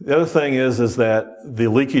 The other thing is that the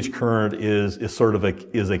leakage current is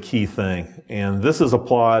a key thing. And this is a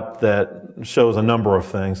plot that shows a number of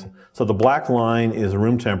things. So the black line is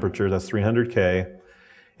room temperature, that's 300 K.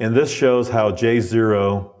 And this shows how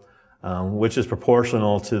J0, which is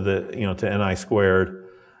proportional to to Ni squared,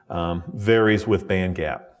 varies with band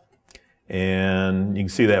gap. And you can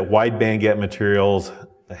see that wide band gap materials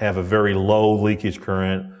have a very low leakage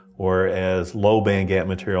current, whereas low band gap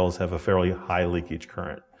materials have a fairly high leakage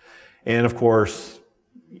current. And of course,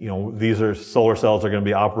 these are solar cells are going to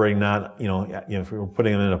be operating not, if we're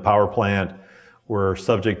putting them in a power plant, we're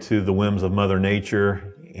subject to the whims of Mother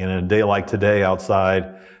Nature. And in a day like today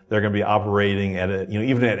outside, they're going to be operating at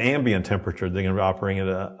even at ambient temperature, they're going to be operating at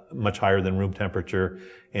a much higher than room temperature,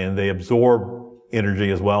 and they absorb energy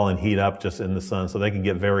as well and heat up just in the sun, so they can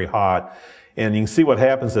get very hot. And you can see what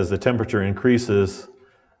happens as the temperature increases,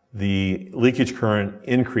 the leakage current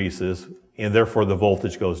increases, and therefore the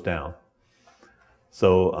voltage goes down.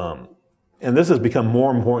 So, and this has become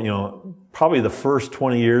more important, probably the first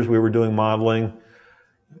 20 years we were doing modeling,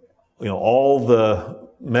 all the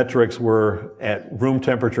metrics were at room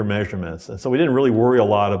temperature measurements. And so we didn't really worry a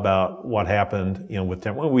lot about what happened, with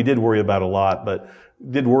temperature. Well, we did worry about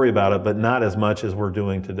it, but not as much as we're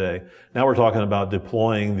doing today. Now we're talking about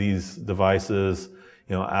deploying these devices,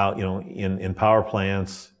 out, in power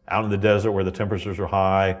plants, out in the desert where the temperatures are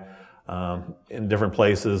high, in different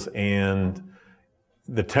places, and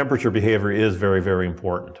the temperature behavior is very, very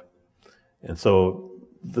important. And so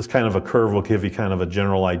this kind of a curve will give you kind of a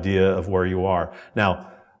general idea of where you are. Now,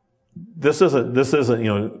 this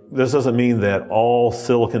doesn't mean that all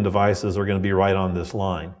silicon devices are going to be right on this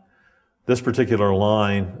line. This particular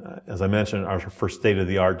line, as I mentioned, are for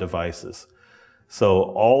state-of-the-art devices. So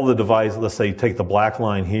all the devices, let's say take the black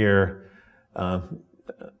line here,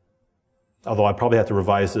 although I probably have to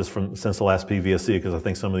revise this since the last PVSC because I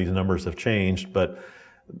think some of these numbers have changed, but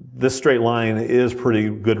this straight line is pretty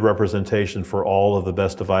good representation for all of the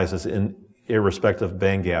best devices irrespective of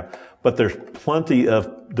band gap. But there's plenty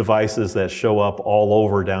of devices that show up all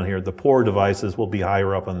over down here. The poor devices will be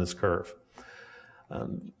higher up on this curve.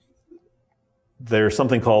 There's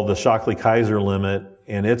something called the Shockley-Kaiser limit,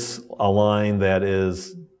 and it's a line that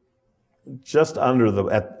is just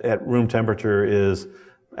under at room temperature is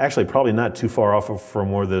actually probably not too far off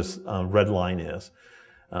from where this red line is.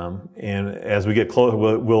 And as we get closer,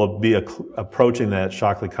 we'll be approaching that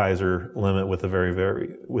Shockley-Kaiser limit with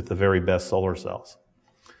the very best solar cells.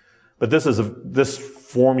 But this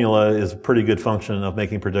formula is a pretty good function of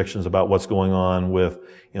making predictions about what's going on with,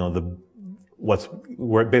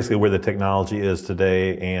 basically where the technology is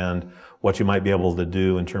today and what you might be able to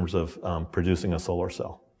do in terms of producing a solar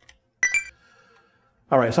cell.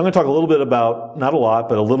 All right, so I'm going to talk a little bit about, not a lot,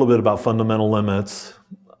 but a little bit about fundamental limits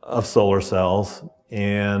of solar cells.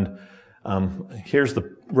 And Here's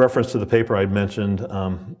the reference to the paper I mentioned,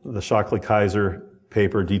 the Shockley-Kaiser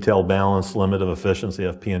paper, Detailed Balance Limit of Efficiency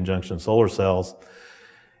of p-n junction solar cells.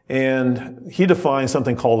 And he defines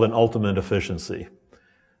something called an ultimate efficiency.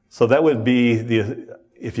 So that would be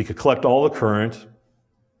if you could collect all the current,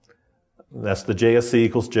 that's the JSC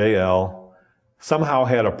equals JL, somehow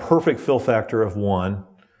had a perfect fill factor of 1.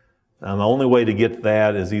 The only way to get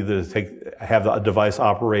that is either to have the device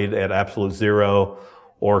operate at absolute 0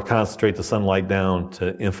 or concentrate the sunlight down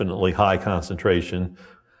to infinitely high concentration,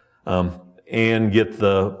 and get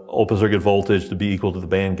the open circuit voltage to be equal to the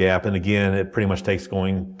band gap. And again, it pretty much takes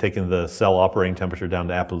taking the cell operating temperature down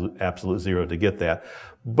to absolute 0 to get that.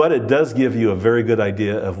 But it does give you a very good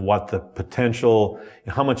idea of what the potential,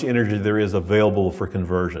 how much energy there is available for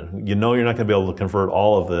conversion. You know you're not going to be able to convert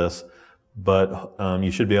all of this, but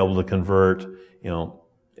you should be able to convert,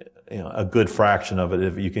 a good fraction of it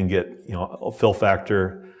if you can get, a fill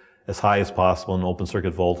factor as high as possible and open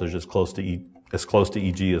circuit voltage as close to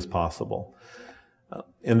EG as possible.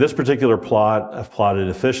 In this particular plot, I've plotted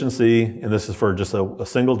efficiency, and this is for just a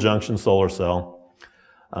single junction solar cell.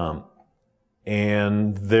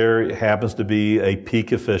 And there happens to be a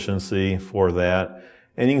peak efficiency for that.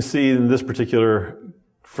 And you can see in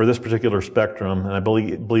for this particular spectrum, and I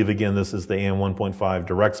believe again this is the AM1.5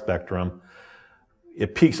 direct spectrum,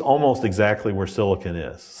 it peaks almost exactly where silicon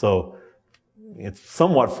is. So it's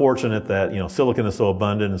somewhat fortunate that, silicon is so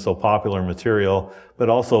abundant and so popular material, but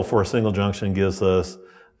also for a single junction gives us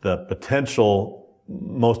the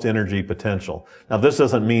most energy potential. Now this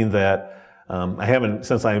doesn't mean that,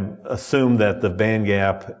 since I assumed that the band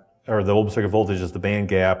gap, or the open circuit voltage is the band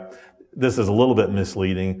gap, this is a little bit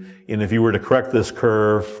misleading. And if you were to correct this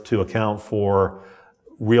curve to account for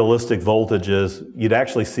realistic voltages, you'd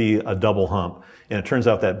actually see a double hump. And it turns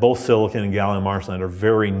out that both silicon and gallium arsenide are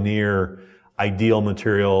very near ideal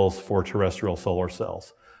materials for terrestrial solar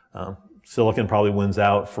cells. Silicon probably wins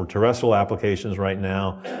out for terrestrial applications right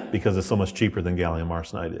now because it's so much cheaper than gallium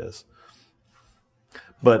arsenide is.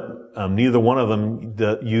 But neither one of them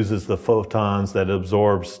uses the photons that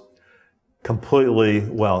absorbs completely.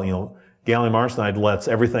 Well, gallium arsenide lets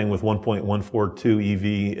everything with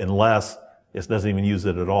 1.142 eV and less. It doesn't even use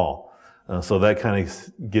it at all. So that kind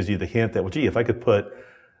of gives you the hint that, well, gee, if I could put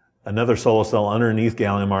another solar cell underneath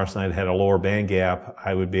gallium arsenide had a lower band gap,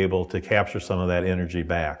 I would be able to capture some of that energy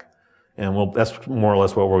back. And that's more or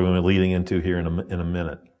less what we're going to be leading into here in a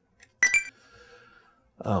minute.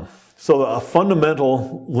 So a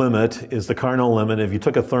fundamental limit is the Carnot limit. If you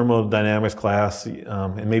took a thermodynamics class,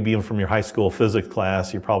 and maybe even from your high school physics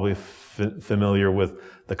class, you're probably familiar with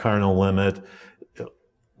the Carnot limit.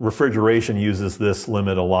 Refrigeration uses this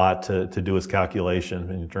limit a lot to do its calculation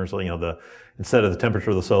in terms of, instead of the temperature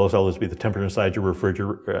of the solar cell, this would be the temperature inside your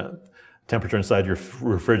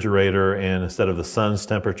refrigerator, and instead of the sun's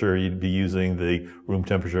temperature, you'd be using the room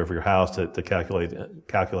temperature of your house to calculate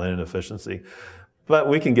an efficiency. But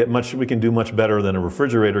we can do much better than a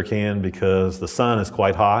refrigerator can because the sun is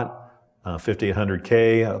quite hot, 5800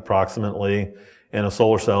 K approximately, and a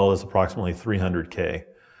solar cell is approximately 300 K.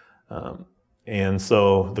 And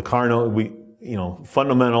so the Carnot,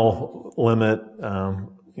 fundamental limit,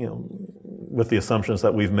 with the assumptions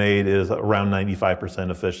that we've made is around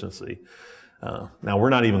 95% efficiency. Now we're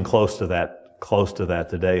not even close to that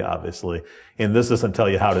today, obviously. And this doesn't tell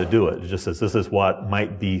you how to do it. It just says this is what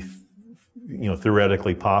might be,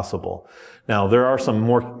 theoretically possible. Now there are some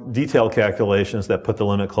more detailed calculations that put the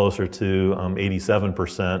limit closer to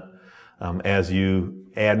 87%. As you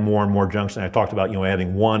add more and more junction. I talked about,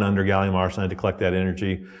 adding one under gallium arsenide to collect that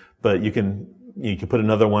energy, but you can put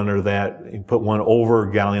another one under that, you put one over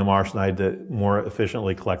gallium arsenide to more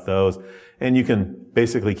efficiently collect those, and you can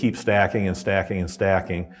basically keep stacking and stacking and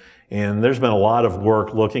stacking. And there's been a lot of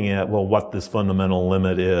work looking at, what this fundamental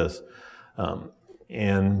limit is.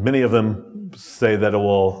 And many of them say that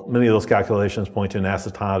many of those calculations point to an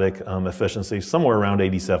asymptotic efficiency, somewhere around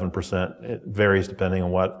 87%. It varies depending on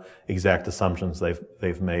what exact assumptions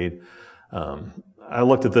they've made. I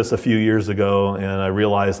looked at this a few years ago and I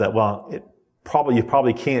realized that, you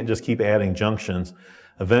probably can't just keep adding junctions.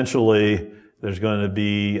 Eventually, there's going to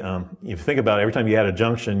be, if you think about it, every time you add a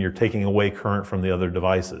junction, you're taking away current from the other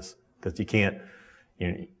devices because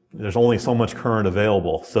there's only so much current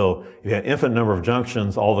available. So if you have an infinite number of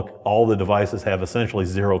junctions, all the devices have essentially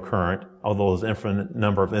zero current, although there's infinite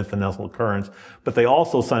number of infinitesimal currents, but they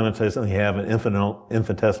also simultaneously have an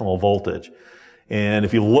infinitesimal voltage. And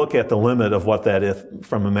if you look at the limit of what that is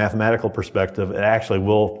from a mathematical perspective, it actually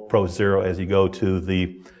will approach zero as you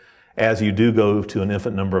do go to an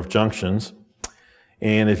infinite number of junctions.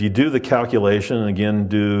 And if you do the calculation, again,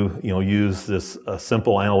 use this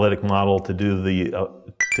simple analytic model to do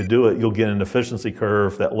it, you'll get an efficiency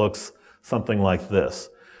curve that looks something like this.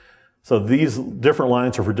 So these different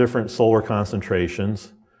lines are for different solar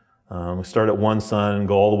concentrations. We start at 1 sun and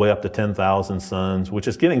go all the way up to 10,000 suns, which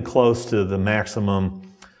is getting close to the maximum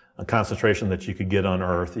concentration that you could get on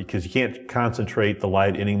Earth, because you can't concentrate the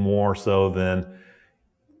light any more so than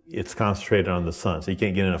it's concentrated on the sun. So you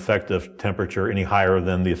can't get an effective temperature any higher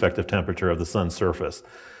than the effective temperature of the sun's surface.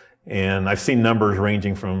 And I've seen numbers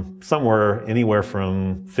ranging from anywhere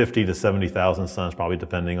from 50 to 70,000 suns, probably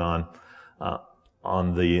depending on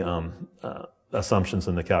the assumptions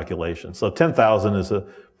in the calculation. So 10,000 is a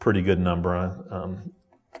pretty good number.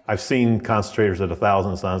 I've seen concentrators at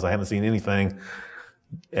 1,000 suns. I haven't seen anything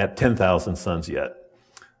at 10,000 suns yet,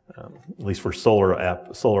 at least for solar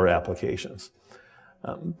applications.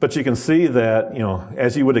 But you can see that,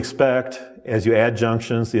 as you would expect, as you add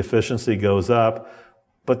junctions, the efficiency goes up,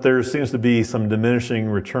 but there seems to be some diminishing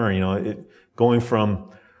return. Going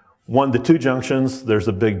from 1 to 2 junctions, there's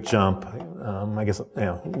a big jump. I guess,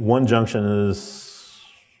 1 junction is,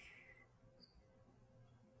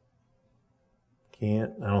 I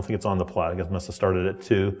don't think it's on the plot. I guess it must have started at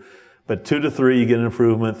 2. But 2 to 3, you get an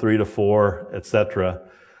improvement, 3 to 4, etc.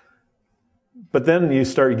 But then you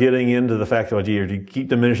start getting into the fact that you keep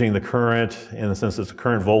diminishing the current, in the sense it's a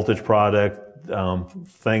current voltage product,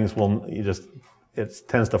 it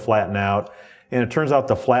tends to flatten out. And it turns out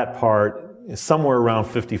the flat part is somewhere around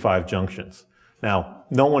 55 junctions. Now,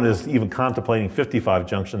 no one is even contemplating 55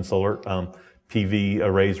 junction solar PV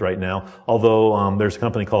arrays right now, although there's a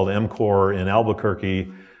company called MCOR in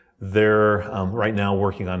Albuquerque. They're right now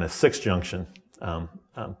working on a 6-junction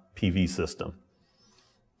PV system.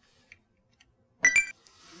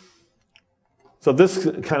 So this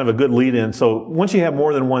is kind of a good lead-in. So once you have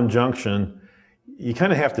more than 1 junction, you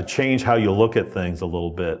kind of have to change how you look at things a little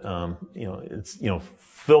bit.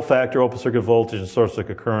 Fill factor, open circuit voltage, and short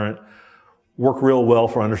circuit current work real well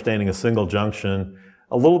for understanding a single junction.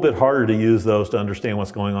 A little bit harder to use those to understand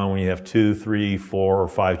what's going on when you have 2, 3, 4, or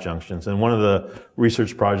 5 junctions. And one of the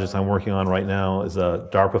research projects I'm working on right now is a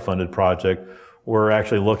DARPA-funded project. We're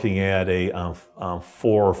actually looking at a 4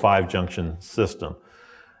 or 5 junction system.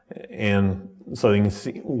 And so you can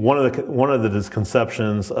see one of the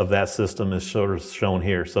misconceptions of that system is sort of shown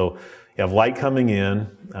here. So you have light coming in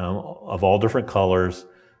of all different colors,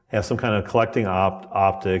 have some kind of collecting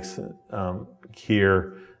optics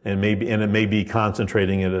here, and it may be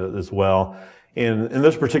concentrating it as well. In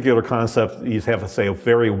this particular concept, you have, say, a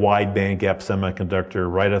very wide bandgap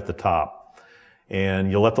semiconductor right at the top.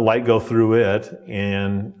 And you let the light go through it,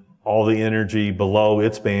 and all the energy below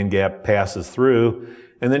its bandgap passes through.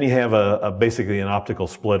 And then you have basically an optical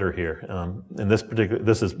splitter here.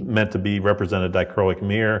 This is meant to be represented dichroic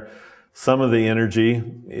mirror. Some of the energy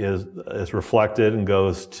is reflected and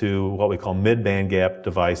goes to what we call mid-band gap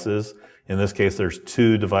devices. In this case, there's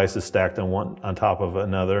 2 devices stacked on top of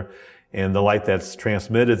another. And the light that's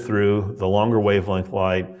transmitted through the longer wavelength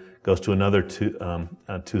light goes to another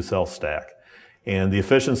 2-cell stack. And the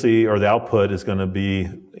efficiency, or the output, is going to be,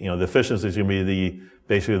 the efficiency is going to be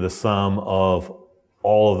basically the sum of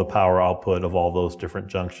all of the power output of all those different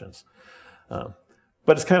junctions.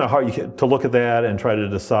 But it's kind of hard to look at that and try to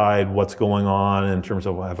decide what's going on in terms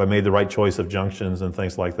of, have I made the right choice of junctions and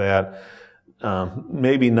things like that.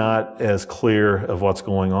 Maybe not as clear of what's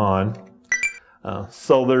going on.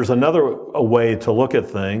 So there's a way to look at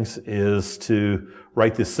things is to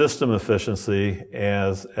write the system efficiency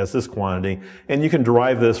as this quantity. And you can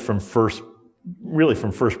derive this from first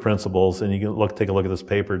principles, and you can take a look at this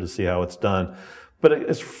paper to see how it's done. But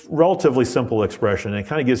it's a relatively simple expression. It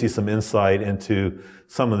kind of gives you some insight into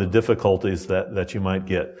some of the difficulties that you might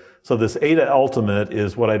get. So this eta ultimate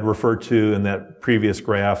is what I'd referred to in that previous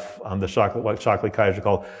graph on what Shockley-Kaiser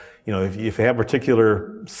called, if you have a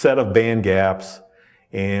particular set of band gaps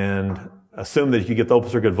and assume that you could get the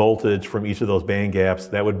open circuit voltage from each of those band gaps,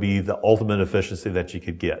 that would be the ultimate efficiency that you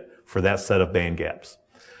could get for that set of band gaps.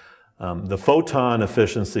 The photon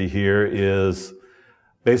efficiency here is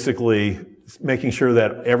basically making sure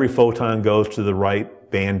that every photon goes to the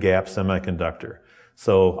right band gap semiconductor.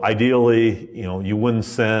 So ideally, you wouldn't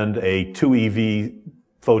send a 2 EV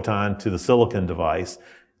photon to the silicon device.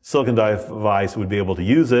 Silicon device would be able to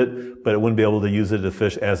use it, but it wouldn't be able to use it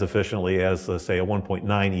as efficiently as, say, a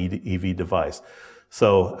 1.9 EV device.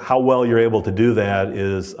 So how well you're able to do that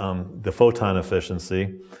is the photon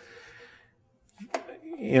efficiency.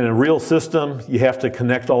 In a real system, you have to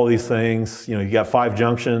connect all these things. You got 5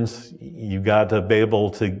 junctions. You've got to be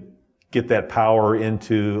able to get that power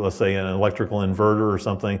into, let's say, an electrical inverter or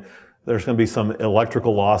something. There's going to be some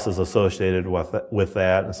electrical losses associated with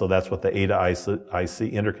that, and so that's what the A to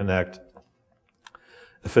IC interconnect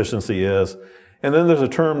efficiency is. And then there's a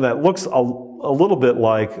term that looks a little bit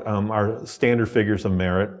like our standard figures of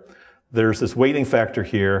merit. There's this weighting factor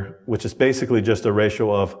here, which is basically just a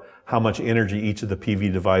ratio of how much energy each of the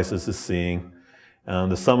PV devices is seeing.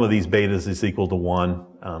 The sum of these betas is equal to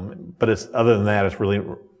 1, but other than that, it's really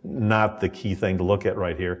not the key thing to look at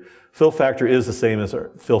right here. Fill factor is the same as our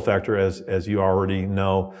fill factor as you already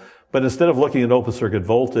know, but instead of looking at open circuit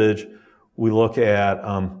voltage, we look at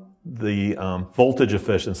the voltage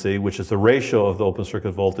efficiency, which is the ratio of the open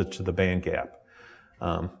circuit voltage to the band gap.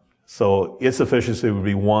 So its efficiency would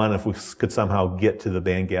be 1 if we could somehow get to the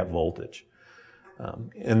band gap voltage.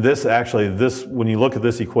 And when you look at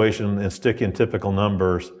this equation and stick in typical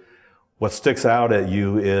numbers, what sticks out at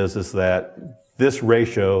you is that this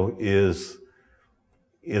ratio is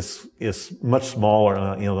much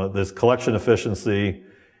smaller. This collection efficiency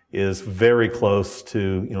is very close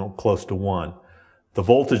to 1. The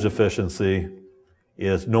voltage efficiency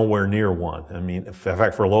is nowhere near 1. I mean, in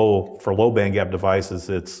fact, for low band gap devices,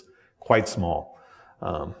 it's quite small.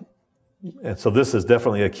 And so this is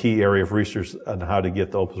definitely a key area of research on how to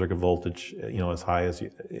get the open circuit voltage, as high as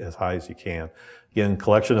you can. Again,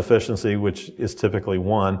 collection efficiency, which is typically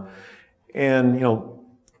 1. And,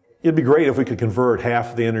 it'd be great if we could convert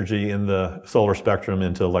half the energy in the solar spectrum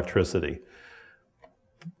into electricity.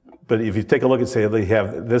 But if you take a look and say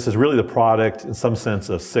this is really the product in some sense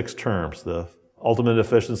of 6 terms: the ultimate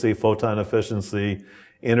efficiency, photon efficiency,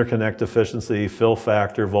 interconnect efficiency, fill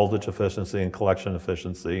factor, voltage efficiency, and collection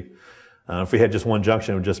efficiency. If we had just one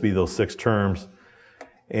junction, it would just be those 6 terms.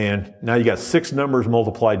 And now you got 6 numbers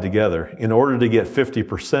multiplied together. In order to get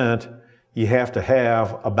 50%, you have to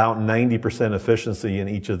have about 90% efficiency in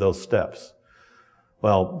each of those steps.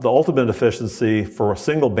 Well, the ultimate efficiency for a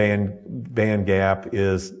single band gap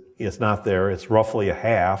is not there. It's roughly a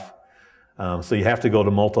half. So you have to go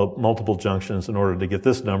to multiple junctions in order to get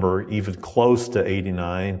this number even close to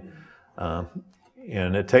 89.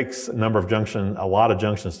 And it takes a lot of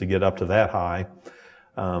junctions to get up to that high.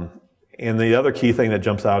 And the other key thing that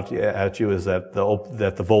jumps out at you is that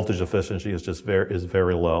the voltage efficiency is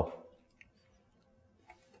very low.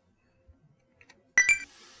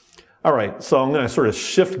 All right, so I'm going to sort of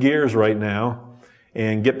shift gears right now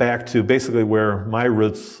and get back to basically where my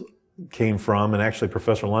roots came from, and actually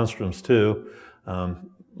Professor Lundstrom's too.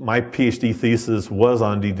 My PhD thesis was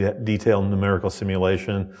on detailed numerical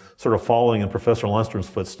simulation, sort of following in Professor Lundstrom's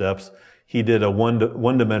footsteps. He did a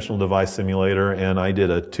one-dimensional device simulator, and I did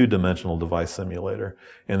a 2-dimensional device simulator.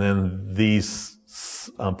 And then these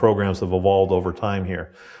programs have evolved over time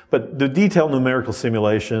here. But the detailed numerical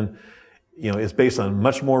simulation, is based on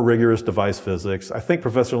much more rigorous device physics. I think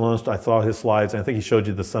Professor Lundstrom, I saw his slides, and I think he showed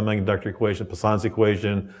you the semiconductor equation, Poisson's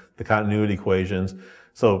equation, the continuity equations.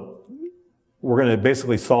 So we're going to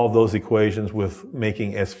basically solve those equations with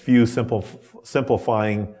making as few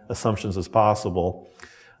simplifying assumptions as possible,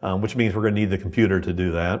 which means we're going to need the computer to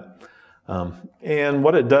do that. And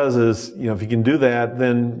what it does is, if you can do that,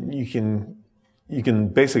 then you can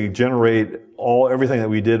basically generate everything that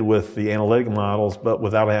we did with the analytic models, but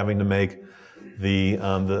without having to make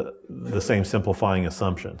the same simplifying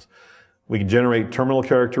assumptions. We can generate terminal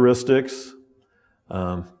characteristics,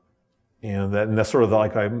 and that's sort of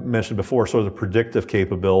like I mentioned before, sort of the predictive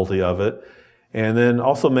capability of it, and then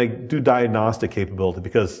also do diagnostic capability,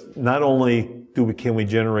 because not only can we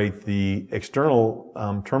generate the external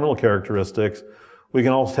terminal characteristics, we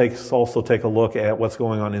can also take a look at what's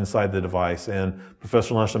going on inside the device. And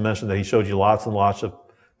Professor Lundstrom mentioned that he showed you lots and lots of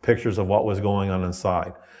pictures of what was going on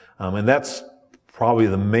inside. And that's probably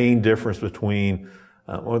the main difference between,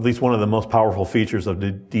 or at least one of the most powerful features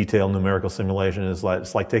of detailed numerical simulation is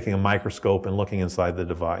it's like taking a microscope and looking inside the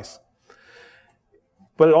device.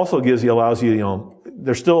 But it also allows you,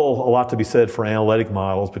 there's still a lot to be said for analytic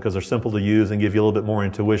models because they're simple to use and give you a little bit more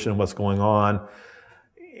intuition of what's going on.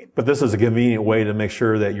 But this is a convenient way to make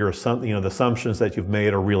sure that the assumptions that you've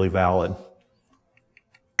made are really valid.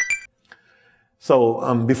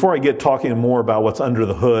 So before I get talking more about what's under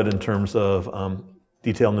the hood in terms of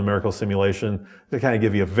detailed numerical simulation, to kind of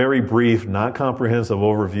give you a very brief, not comprehensive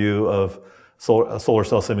overview of solar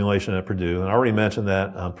cell simulation at Purdue. And I already mentioned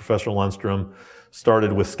that Professor Lundstrom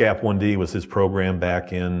started with SCAP-1D, was his program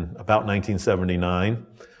back in about 1979.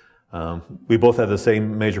 We both had the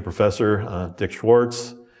same major professor, Dick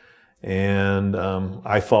Schwartz. And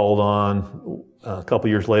I followed on a couple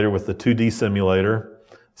years later with the 2D simulator,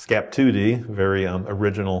 SCAP-2D, very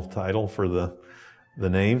original title for the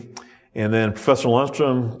name. And then Professor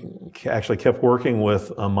Lundstrom actually kept working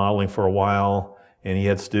with modeling for a while and he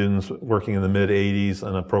had students working in the mid-'80s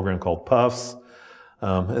on a program called PUFs,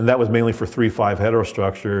 and that was mainly for 3-5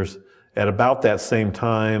 heterostructures. At about that same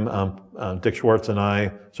time, Dick Schwartz and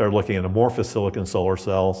I started looking at amorphous silicon solar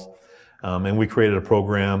cells, and we created a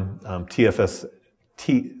program,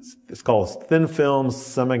 it's called Thin Film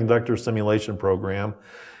Semiconductor Simulation Program,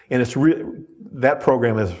 and that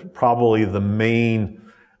program is probably the main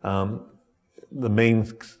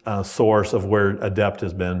source of where ADEPT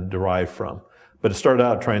has been derived from. But it started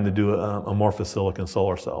out trying to do amorphous silicon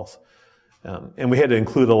solar cells. And we had to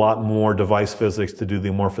include a lot more device physics to do the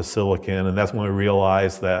amorphous silicon, and that's when we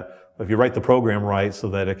realized that if you write the program right so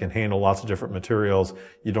that it can handle lots of different materials,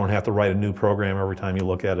 you don't have to write a new program every time you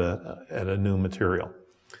look at a new material.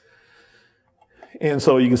 And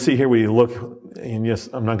so you can see here we look, and yes,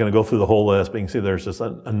 I'm not going to go through the whole list, but you can see there's just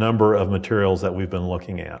a number of materials that we've been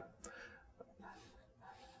looking at.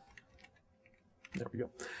 There we go.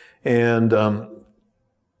 And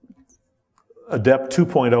ADEPT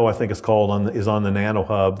 2.0, I think it's called, is on the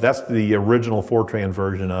NanoHub. That's the original Fortran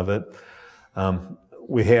version of it.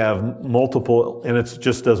 We have multiple, and it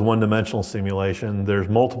just does one-dimensional simulation. There's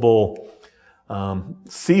multiple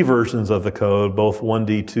C versions of the code, both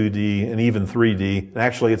 1D, 2D, and even 3D. And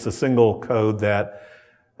actually, it's a single code that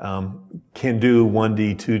can do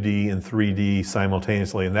 1D, 2D, and 3D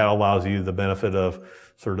simultaneously, and that allows you the benefit of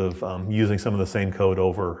sort of using some of the same code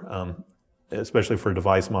over, especially for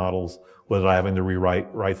device models, without having to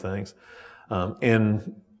write things.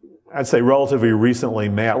 And I'd say relatively recently,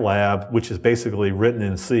 MATLAB, which is basically written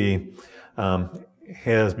in C,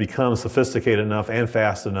 has become sophisticated enough and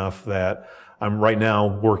fast enough that I'm right now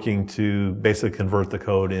working to basically convert the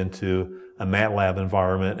code into a MATLAB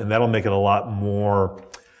environment, and that'll make it a lot more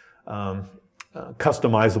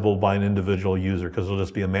customizable by an individual user, because it'll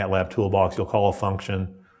just be a MATLAB toolbox. You'll call a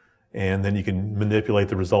function, and then you can manipulate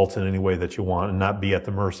the results in any way that you want and not be at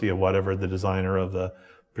the mercy of whatever the designer of the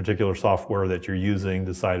particular software that you're using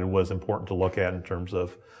decided was important to look at in terms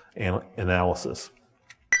of analysis.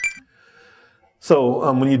 So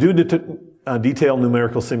when you do detailed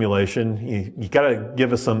numerical simulation, you got to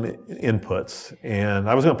give us some inputs. And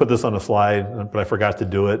I was going to put this on a slide, but I forgot to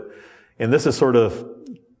do it. And this is sort of,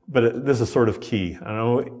 this is sort of key.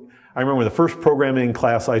 I remember the first programming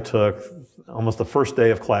class I took, almost the first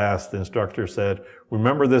day of class, the instructor said,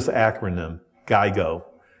 remember this acronym, GIGO.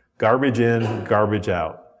 Garbage in, garbage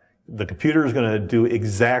out. The computer is going to do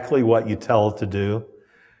exactly what you tell it to do.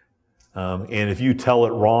 And if you tell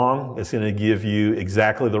it wrong, it's going to give you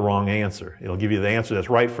exactly the wrong answer. It'll give you the answer that's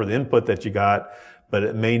right for the input that you got, but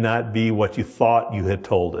it may not be what you thought you had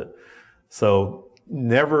told it. So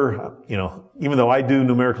never, even though I do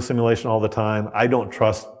numerical simulation all the time, I don't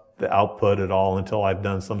trust the output at all until I've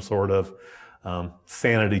done some sort of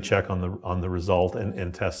sanity check on the result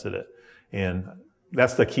and tested it. And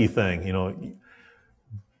that's the key thing.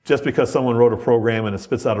 Just because someone wrote a program and it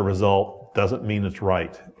spits out a result doesn't mean it's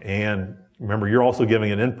right. And remember, you're also giving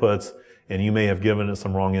it inputs, and you may have given it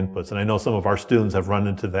some wrong inputs. And I know some of our students have run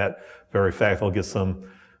into that very fact. They'll get some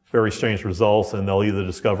very strange results, and they'll either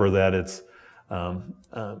discover that it's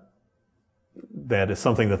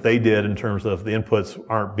something that they did in terms of the inputs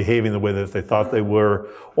aren't behaving the way that they thought they were,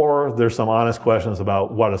 or there's some honest questions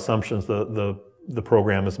about what assumptions the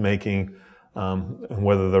program is making, and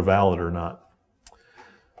whether they're valid or not.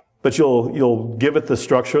 But you'll give it the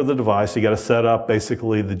structure of the device. You got to set up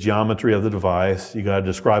basically the geometry of the device. You got to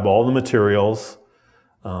describe all the materials,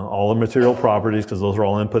 all the material properties, because those are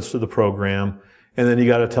all inputs to the program. And then you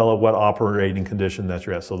got to tell it what operating condition that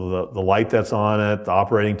you're at. So the light that's on it, the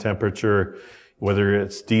operating temperature, whether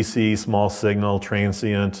it's DC, small signal,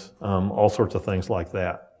 transient, all sorts of things like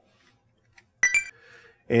that.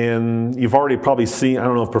 And you've already probably seen, I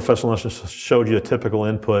don't know if Professional Lessons showed you a typical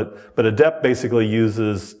input, but ADEPT basically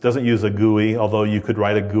doesn't use a GUI, although you could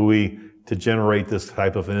write a GUI to generate this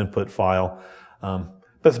type of an input file. But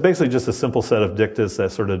it's basically just a simple set of dictas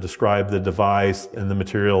that sort of describe the device and the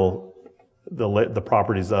material, the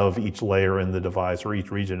properties of each layer in the device or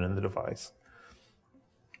each region in the device.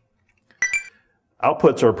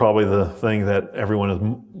 Outputs are probably the thing that everyone is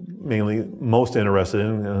most interested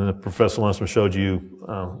in, and the Professional Instrument showed you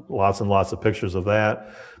lots and lots of pictures of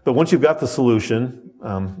that. But once you've got the solution,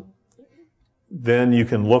 then you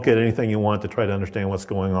can look at anything you want to try to understand what's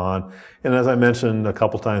going on. And as I mentioned a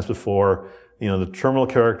couple times before, the terminal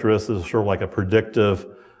characteristics are sort of like a predictive,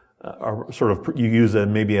 you use it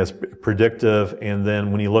maybe as predictive, and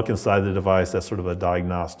then when you look inside the device, that's sort of a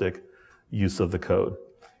diagnostic use of the code.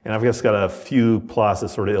 And I've just got a few plots that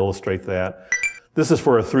sort of illustrate that. This is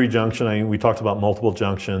for a 3-junction. We talked about multiple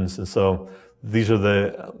junctions, and so these are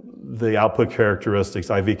the output characteristics,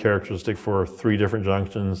 IV characteristic for 3 different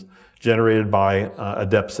junctions generated by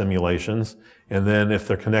adept simulations. And then if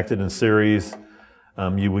they're connected in series,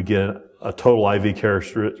 you would get a total IV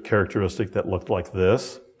characteristic that looked like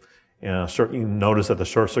this. You notice that the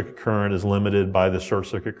short circuit current is limited by the short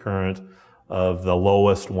circuit current of the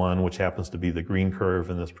lowest one, which happens to be the green curve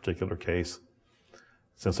in this particular case.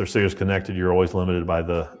 Since they're series connected, you're always limited by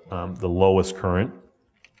the lowest current.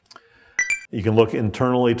 You can look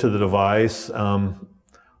internally to the device.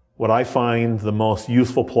 What I find the most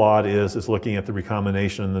useful plot is looking at the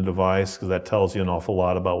recombination in the device, because that tells you an awful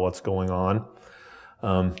lot about what's going on.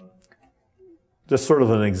 Just sort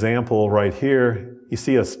of an example right here, you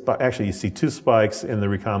see actually you see 2 spikes in the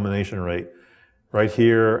recombination rate, right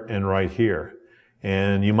here and right here.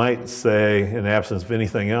 And you might say, in absence of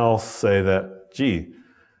anything else, say that, gee,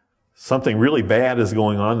 something really bad is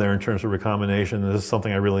going on there in terms of recombination. This is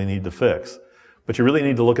something I really need to fix. But you really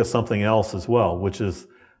need to look at something else as well, which is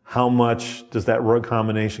how much does that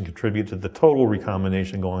recombination contribute to the total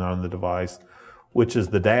recombination going on in the device, which is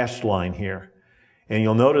the dashed line here. And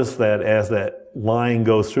you'll notice that as that line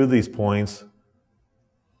goes through these points,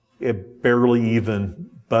 it barely even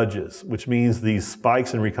budges, which means these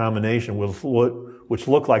spikes in recombination, which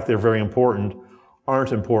look like they're very important,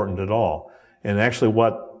 aren't important at all. And actually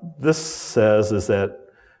what this says is that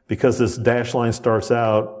because this dashed line starts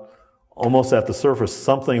out almost at the surface,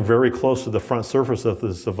 something very close to the front surface of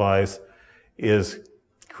this device is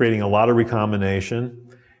creating a lot of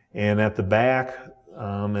recombination. And at the back,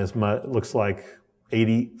 looks like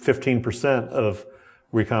 15% of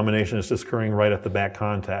recombination is just occurring right at the back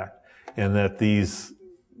contact. And that these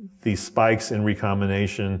spikes in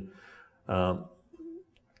recombination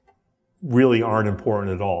really aren't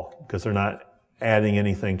important at all, because they're not adding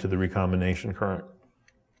anything to the recombination current.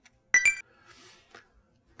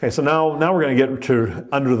 Okay, so now we're going to get to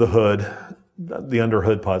under the hood, the under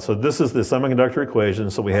hood part. So this is the semiconductor equation.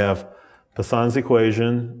 So we have Poisson's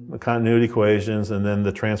equation, the continuity equations, and then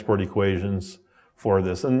the transport equations for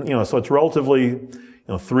this. And, so it's relatively,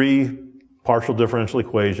 3 partial differential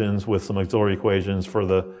equations with some auxiliary equations for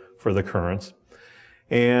the currents.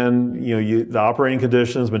 And, the operating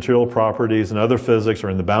conditions, material properties, and other physics are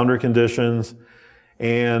in the boundary conditions,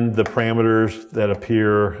 and the parameters that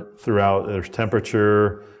appear throughout. There's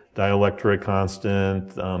temperature, dielectric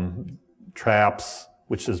constant, traps,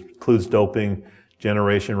 which includes doping,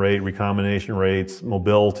 generation rate, recombination rates,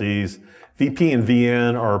 mobilities. VP and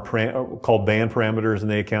VN are called band parameters, and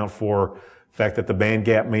they account for the fact that the band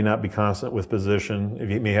gap may not be constant with position. If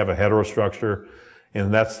you may have a heterostructure,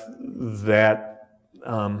 and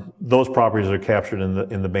those properties are captured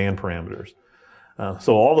in the band parameters.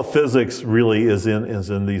 So all the physics really is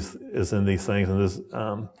in these things, and this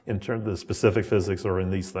in terms of the specific physics are in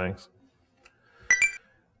these things.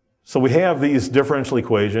 So we have these differential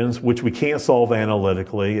equations, which we can't solve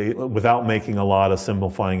analytically without making a lot of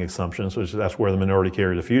simplifying assumptions, that's where the minority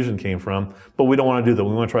carrier diffusion came from. But we don't want to do that.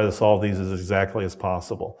 We want to try to solve these as exactly as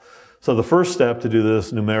possible. So the first step to do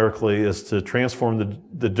this numerically is to transform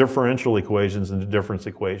the differential equations into difference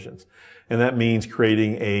equations. And that means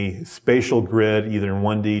creating a spatial grid, either in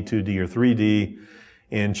 1D, 2D, or 3D,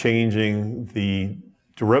 and changing the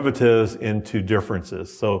derivatives into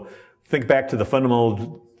differences. So think back to the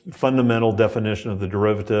fundamental definition of the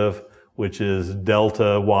derivative, which is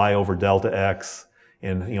delta y over delta x,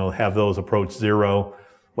 and have those approach 0.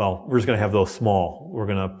 Well, we're just going to have those small. We're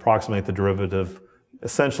going to approximate the derivative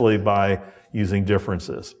essentially by using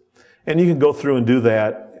differences. And you can go through and do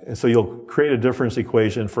that. And so you'll create a difference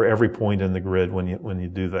equation for every point in the grid when you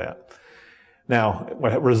do that. Now,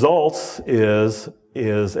 what results is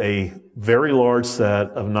a very large set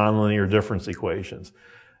of nonlinear difference equations.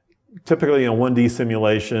 Typically in a 1D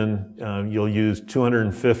simulation, you'll use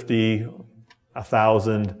 250,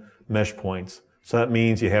 1,000 mesh points. So that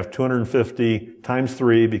means you have 250 times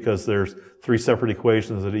 3, because there's 3 separate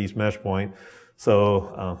equations at each mesh point.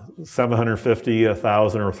 So 750,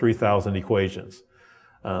 1,000, or 3,000 equations.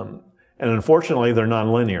 And unfortunately, they're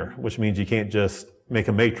nonlinear, which means you can't just make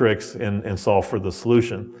a matrix and solve for the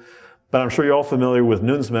solution. But I'm sure you're all familiar with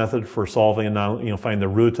Newton's method for solving find the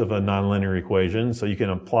root of a nonlinear equation. So you can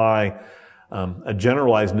apply a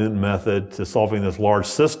generalized Newton method to solving this large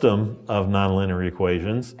system of nonlinear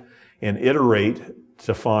equations and iterate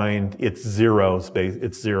to find its zero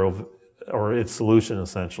or its solution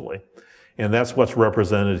essentially. And that's what's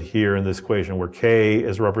represented here in this equation, where K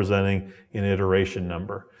is representing an iteration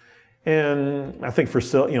number. And I think for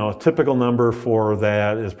a typical number for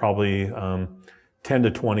that is probably 10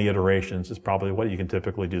 to 20 iterations is probably what you can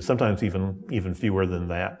typically do. Sometimes even fewer than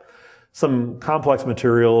that. Some complex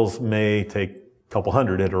materials may take couple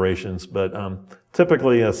hundred iterations, but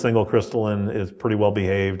typically a single crystalline is pretty well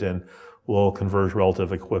behaved and will converge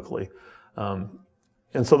relatively quickly.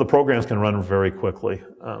 And so the programs can run very quickly.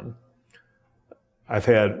 I've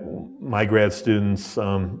had my grad students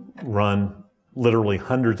run literally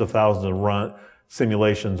hundreds of thousands of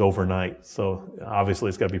simulations overnight. So obviously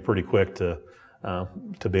it's got to be pretty quick to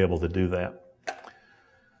be able to do that.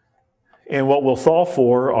 And what we'll solve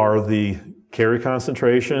for are the carrier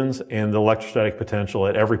concentrations and the electrostatic potential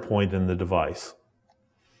at every point in the device.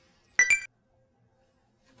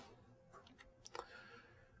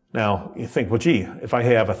 Now, you think, well, gee, if I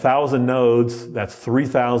have 1,000 nodes, that's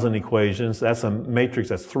 3,000 equations. That's a matrix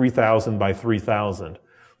that's 3,000 by 3,000.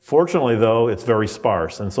 Fortunately, though, it's very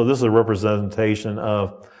sparse. And so this is a representation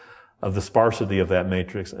of the sparsity of that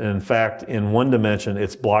matrix. And in fact, in one dimension,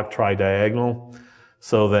 it's block tridiagonal,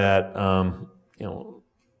 so that,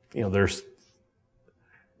 there's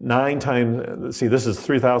 9 times, see, this is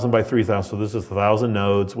 3,000 by 3,000, so this is 1,000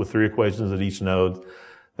 nodes with 3 equations at each node.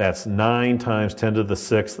 That's 9 times 10 to the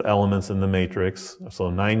 6th elements in the matrix, so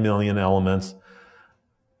 9 million elements,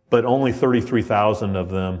 but only 33,000 of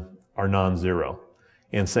them are non-zero.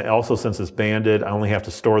 And also, since it's banded, I only have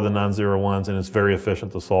to store the non-zero ones, and it's very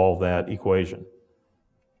efficient to solve that equation.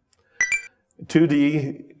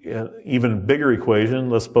 2D, even bigger equation,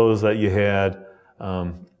 let's suppose that you had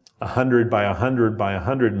 100 by 100 by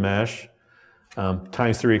 100 mesh,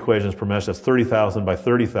 times 3 equations per mesh, that's 30,000 by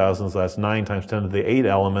 30,000, so that's 9 times 10 to the 8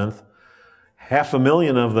 elements.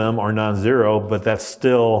 500,000 of them are non-zero, but that's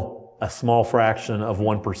still a small fraction of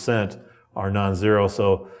 1% are non-zero,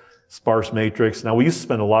 so sparse matrix. Now, we used to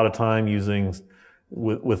spend a lot of time using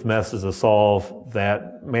with meshes to solve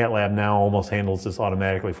that. MATLAB now almost handles this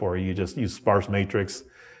automatically for you. You just use sparse matrix,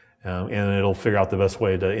 and it'll figure out the best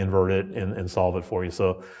way to invert it and solve it for you.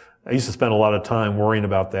 So I used to spend a lot of time worrying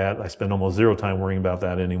about that. I spend almost zero time worrying about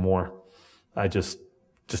that anymore. I just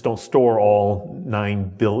don't store all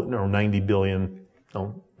 9 billion or 90 billion,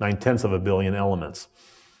 9/10 of a billion elements.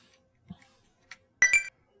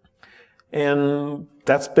 And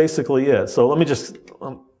that's basically it. So let me just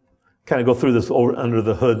kind of go through this under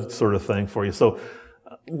the hood sort of thing for you. So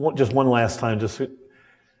just one last time, just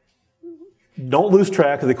don't lose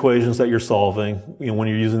track of the equations that you're solving, when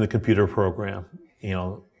you're using the computer program,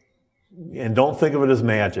 and don't think of it as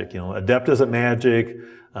magic. Adept isn't magic,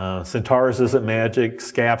 Centaurus isn't magic,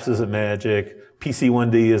 SCAPS isn't magic,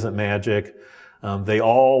 PC1D isn't magic. They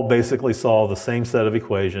all basically solve the same set of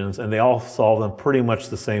equations, and they all solve them pretty much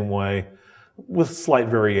the same way, with slight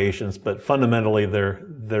variations, but fundamentally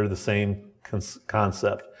they're the same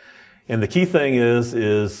concept. And the key thing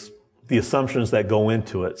is the assumptions that go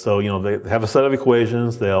into it. So, they have a set of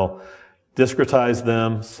equations, they'll discretize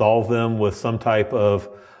them, solve them with some type of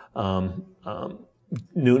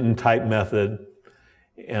Newton type method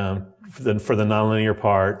for the nonlinear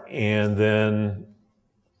part, and then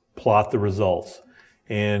plot the results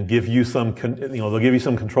and give you some, they'll give you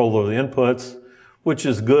some control over the inputs, which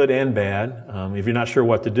is good and bad. If you're not sure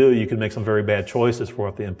what to do, you can make some very bad choices for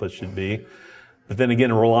what the inputs should be. But then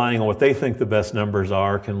again, relying on what they think the best numbers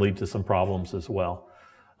are can lead to some problems as well.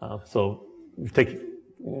 So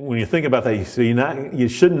when you think about that, you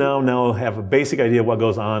should now have a basic idea of what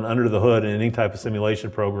goes on under the hood in any type of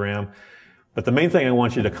simulation program. But the main thing I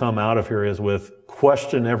want you to come out of here is with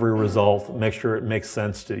question every result, make sure it makes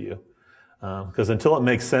sense to you. Because until it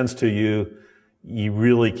makes sense to you, you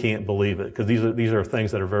really can't believe it, because these are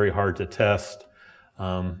things that are very hard to test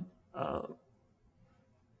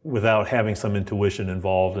without having some intuition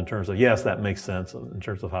involved in terms of, yes, that makes sense in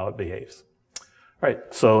terms of how it behaves. All right,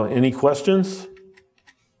 so any questions?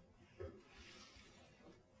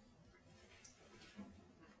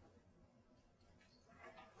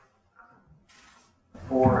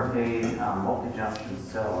 For a multi-junction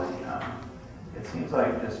cell, it seems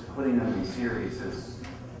like just putting them in series is,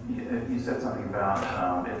 you said something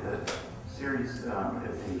about if the series,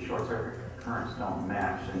 if the short circuit currents don't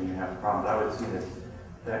match, then you have problems. I would see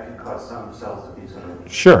that could cause some cells to be sort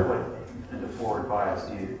of sure into forward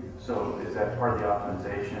bias. So is that part of the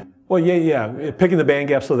optimization? Well, yeah. Picking the band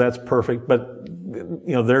gap, so that's perfect. But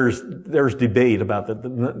there's debate about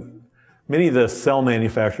that. Many of the cell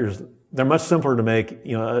manufacturers, they're much simpler to make.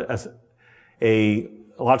 A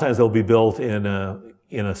lot of times they'll be built in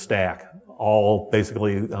a stack, all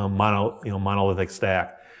basically monolithic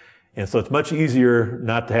stack. And so it's much easier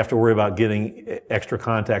not to have to worry about getting extra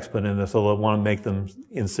contacts put in there, so they'll want to make them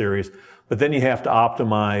in series. But then you have to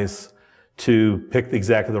optimize to pick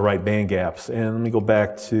exactly the right band gaps. And let me go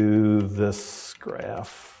back to this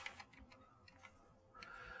graph.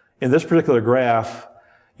 In this particular graph,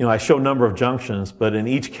 I show number of junctions, but in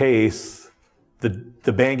each case,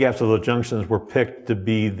 the band gaps of those junctions were picked to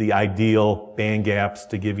be the ideal band gaps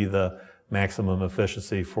to give you the maximum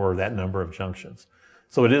efficiency for that number of junctions.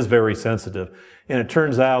 So it is very sensitive. And it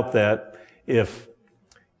turns out that if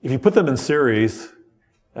you put them in series,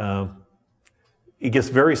 it gets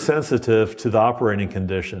very sensitive to the operating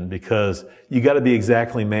condition because you got to be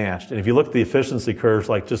exactly matched. And if you look at the efficiency curves,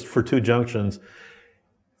 like just for 2 junctions,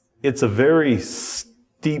 it's a very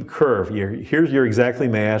steep curve. Here's you're exactly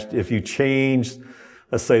matched. If you change,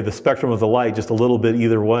 let's say, the spectrum of the light just a little bit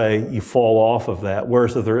either way, you fall off of that.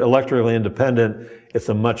 Whereas if they're electrically independent, it's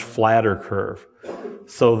a much flatter curve.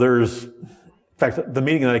 So in fact, the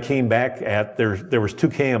meeting that I came back at, there was 2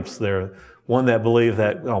 camps there. One that believed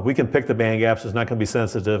that we can pick the band gaps, it's not going to be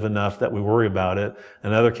sensitive enough that we worry about it.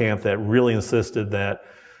 Another camp that really insisted that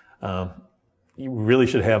you really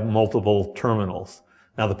should have multiple terminals.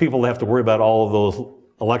 Now, the people that have to worry about all of those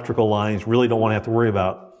electrical lines really don't want to have to worry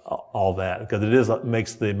about all that because it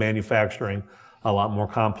makes the manufacturing a lot more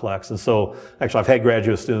complex. And so, actually, I've had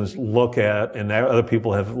graduate students look at, and other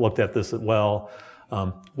people have looked at this as well.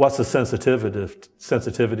 What's the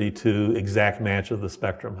sensitivity to exact match of the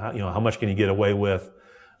spectrum? How much can you get away with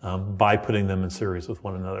by putting them in series with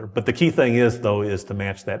one another? But the key thing is to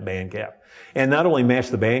match that band gap, and not only match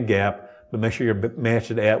the band gap, but make sure you're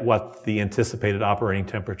matched it at what the anticipated operating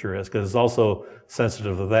temperature is, because it's also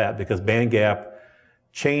sensitive to that, because band gap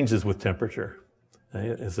changes with temperature.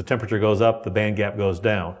 As the temperature goes up, the band gap goes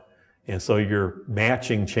down. And so your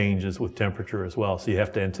matching changes with temperature as well. So you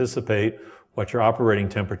have to anticipate what your operating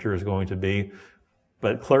temperature is going to be,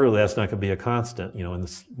 but clearly that's not going to be a constant. In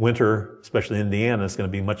the winter, especially in Indiana, it's going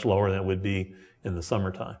to be much lower than it would be in the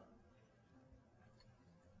summertime.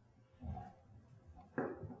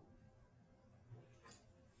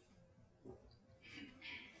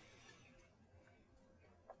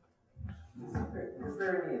 Is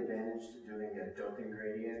there any advantage to doing a doping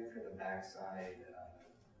gradient for the backside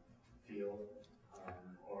field,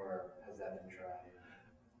 or has that been tried?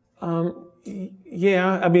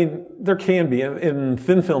 Yeah, I mean, there can be. In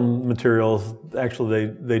thin film materials, actually,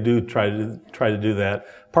 they do try to do that,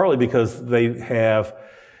 partly because they have,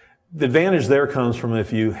 the advantage there comes from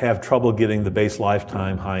if you have trouble getting the base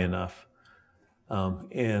lifetime high enough.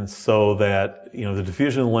 And so that, the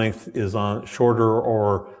diffusion length is shorter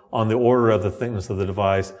or on the order of the thickness of the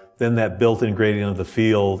device, then that built-in gradient of the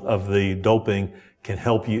field of the doping can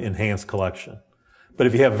help you enhance collection. But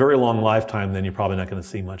if you have very long lifetime, then you're probably not going to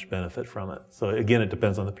see much benefit from it. So again, it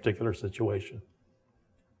depends on the particular situation.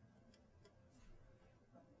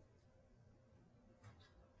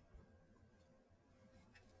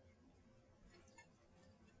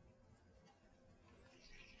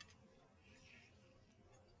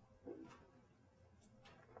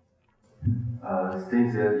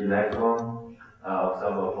 Since the electron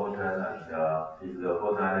absorb a photon, and if the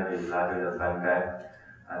photon energy is larger than band gap,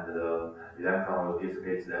 and the electron will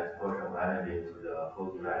dissipate that portion of energy to the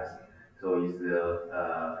whole device. So is the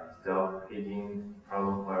self-heating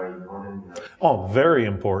problem very important? Oh, very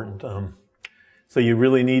important. So you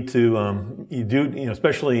really need to,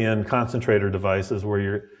 especially in concentrator devices where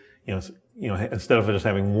you're, instead of just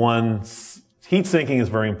having one. Heat sinking is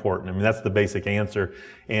very important. I mean, that's the basic answer.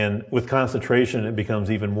 And with concentration, it becomes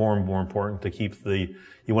even more and more important to keep you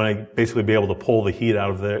want to basically be able to pull the heat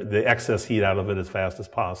out of the excess heat out of it as fast as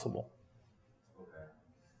possible.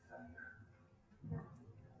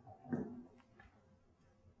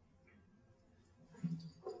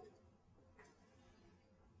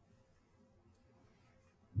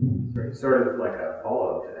 Sort of like a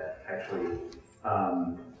follow-up to that, actually.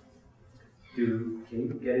 Can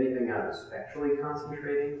you get anything out of spectrally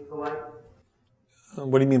concentrating the light?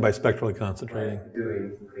 What do you mean by spectrally concentrating? Like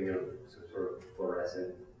doing some sort of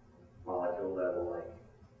fluorescent molecule that will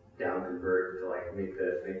down convert to make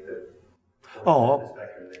the spectrum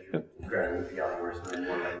that you're grabbing with the gallium arsenide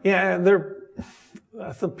more Yeah,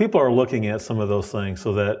 people are looking at some of those things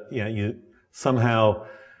so that you somehow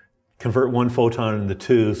convert one photon into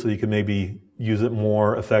 2 so you can maybe use it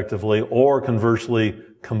more effectively, or conversely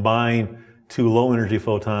combine 2 low energy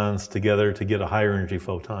photons together to get a higher energy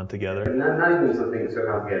photon together. Not even something so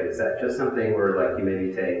complicated. Is that just something where you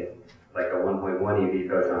maybe take a 1.1 eV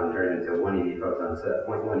photon, turn it into a 1 EV photon, so that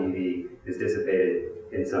 0.1 EV is dissipated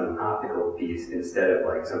in some optical piece instead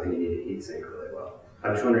of something you need to heat sink really well.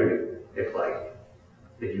 I'm just wondering if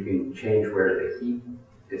you can change where the heat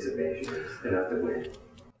dissipation is enough to win.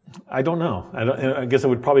 I don't know. I guess it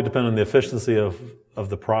would probably depend on the efficiency of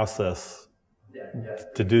the process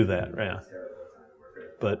to do that. Yeah.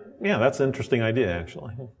 But yeah, that's an interesting idea,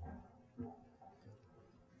 actually.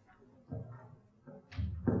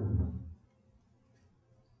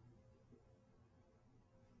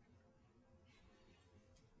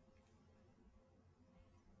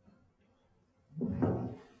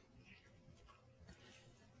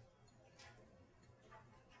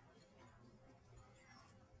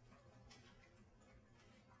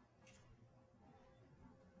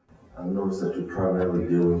 I noticed that you're primarily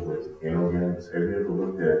dealing with inorganics. Have you ever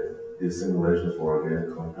looked at these simulations for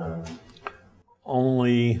organic compounds?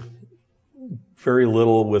 Only very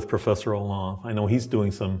little with Professor Long. I know he's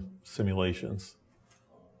doing some simulations.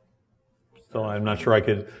 So I'm not sure I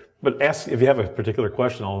could, but ask if you have a particular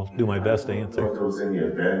question, I'll do my best to I answer. if there was any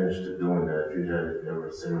advantage to doing that, if you had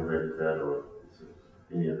ever simulated that, or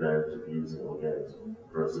any advantage of using organics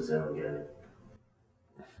versus inorganic?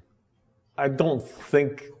 I don't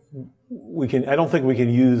think we can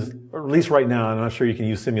use, or at least right now, I'm not sure you can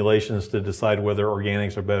use simulations to decide whether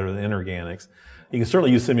organics are better than inorganics. You can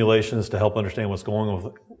certainly use simulations to help understand what's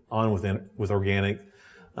going on with organic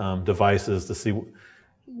devices to see,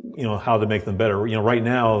 how to make them better. Right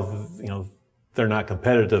now, they're not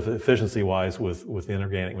competitive efficiency-wise with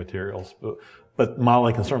inorganic materials, but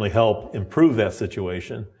modeling can certainly help improve that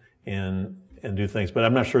situation and do things. But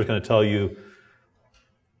I'm not sure it's going to tell you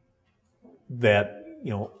that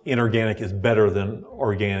inorganic is better than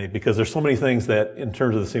organic, because there's so many things that, in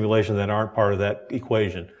terms of the simulation, that aren't part of that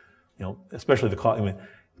equation. Especially the cost.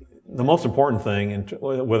 The most important thing,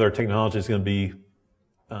 whether technology is going to be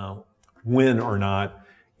win or not,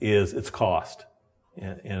 is its cost,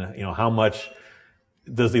 and how much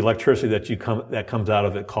does the electricity that comes out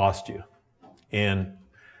of it cost you? And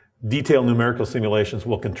detailed numerical simulations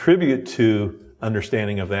will contribute to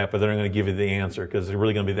understanding of that, but they're not going to give you the answer, because they're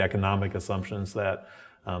really going to be the economic assumptions that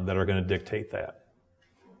are going to dictate that.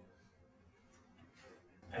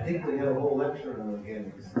 I think we have a whole lecture on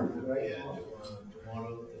organics, right? Yeah,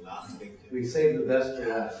 tomorrow, the last lecture. We saved the best for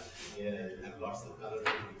last. Yeah, you have lots of color.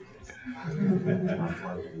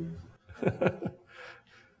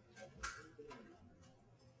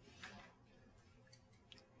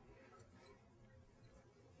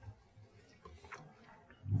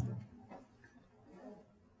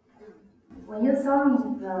 When you're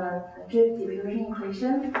solving the drift diffusion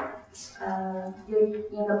equation, you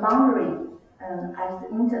in the boundary as the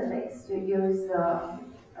interface, you use the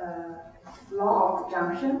law of the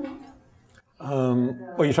junction.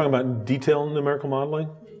 Are you talking about detailed numerical modeling?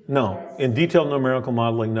 No. Yes. In detailed numerical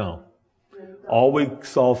modeling, no. All we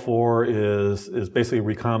solve for is basically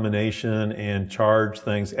recombination and charge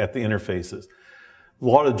things at the interfaces. The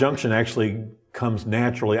law of the junction actually comes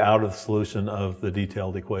naturally out of the solution of the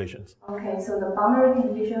detailed equations. Okay, so the boundary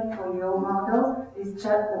condition for your model is just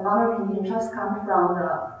the boundary condition just comes from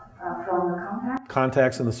the contact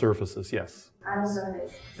Contacts and the surfaces, yes. and the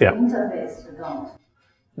surface. Yeah. The interface you don't.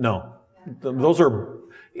 No. Those are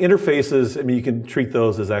interfaces. You can treat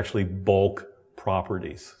those as actually bulk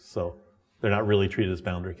properties. So they're not really treated as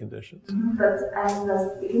boundary conditions. Mm-hmm. But at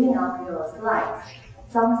the beginning of your slides,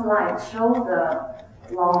 some slides show the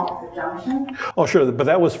law of the junction. Oh, sure, but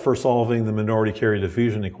that was for solving the minority carrier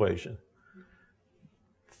diffusion equation.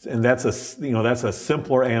 And that's a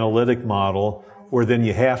simpler analytic model where then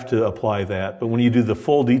you have to apply that. But when you do the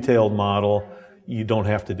full detailed model, you don't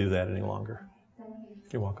have to do that any longer. Thank you.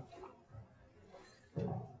 You're welcome. Is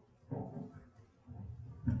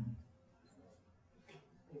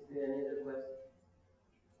there any other question?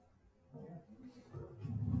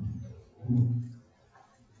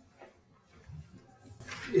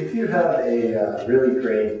 If you have a really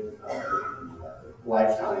great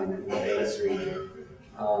lifetime in the base region,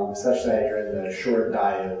 such that you're in the short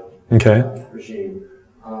diode regime,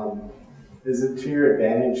 is it to your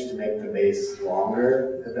advantage to make the base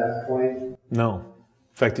longer at that point? No.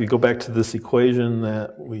 In fact, if you go back to this equation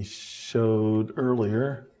that we showed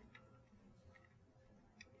earlier,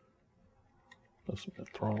 that's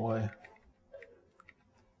thrown away.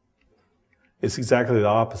 It's exactly the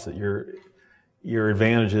opposite. Your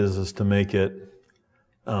advantage is to make it,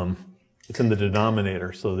 it's in the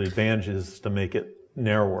denominator, so the advantage is to make it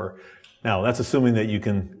narrower. Now, that's assuming that you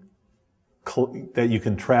can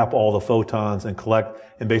trap all the photons and collect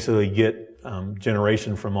and basically get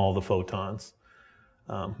generation from all the photons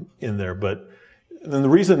in there. But then the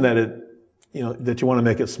reason that that you want to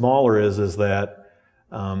make it smaller is that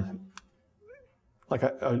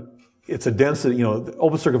it's a density. The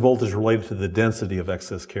open circuit voltage is related to the density of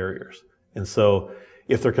excess carriers. And so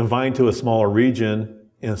if they're confined to a smaller region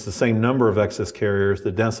and it's the same number of excess carriers,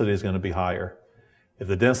 the density is going to be higher. If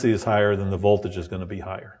the density is higher, then the voltage is going to be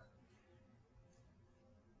higher.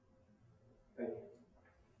 Thank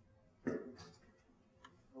you.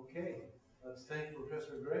 Okay, let's thank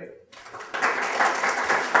Professor Gray.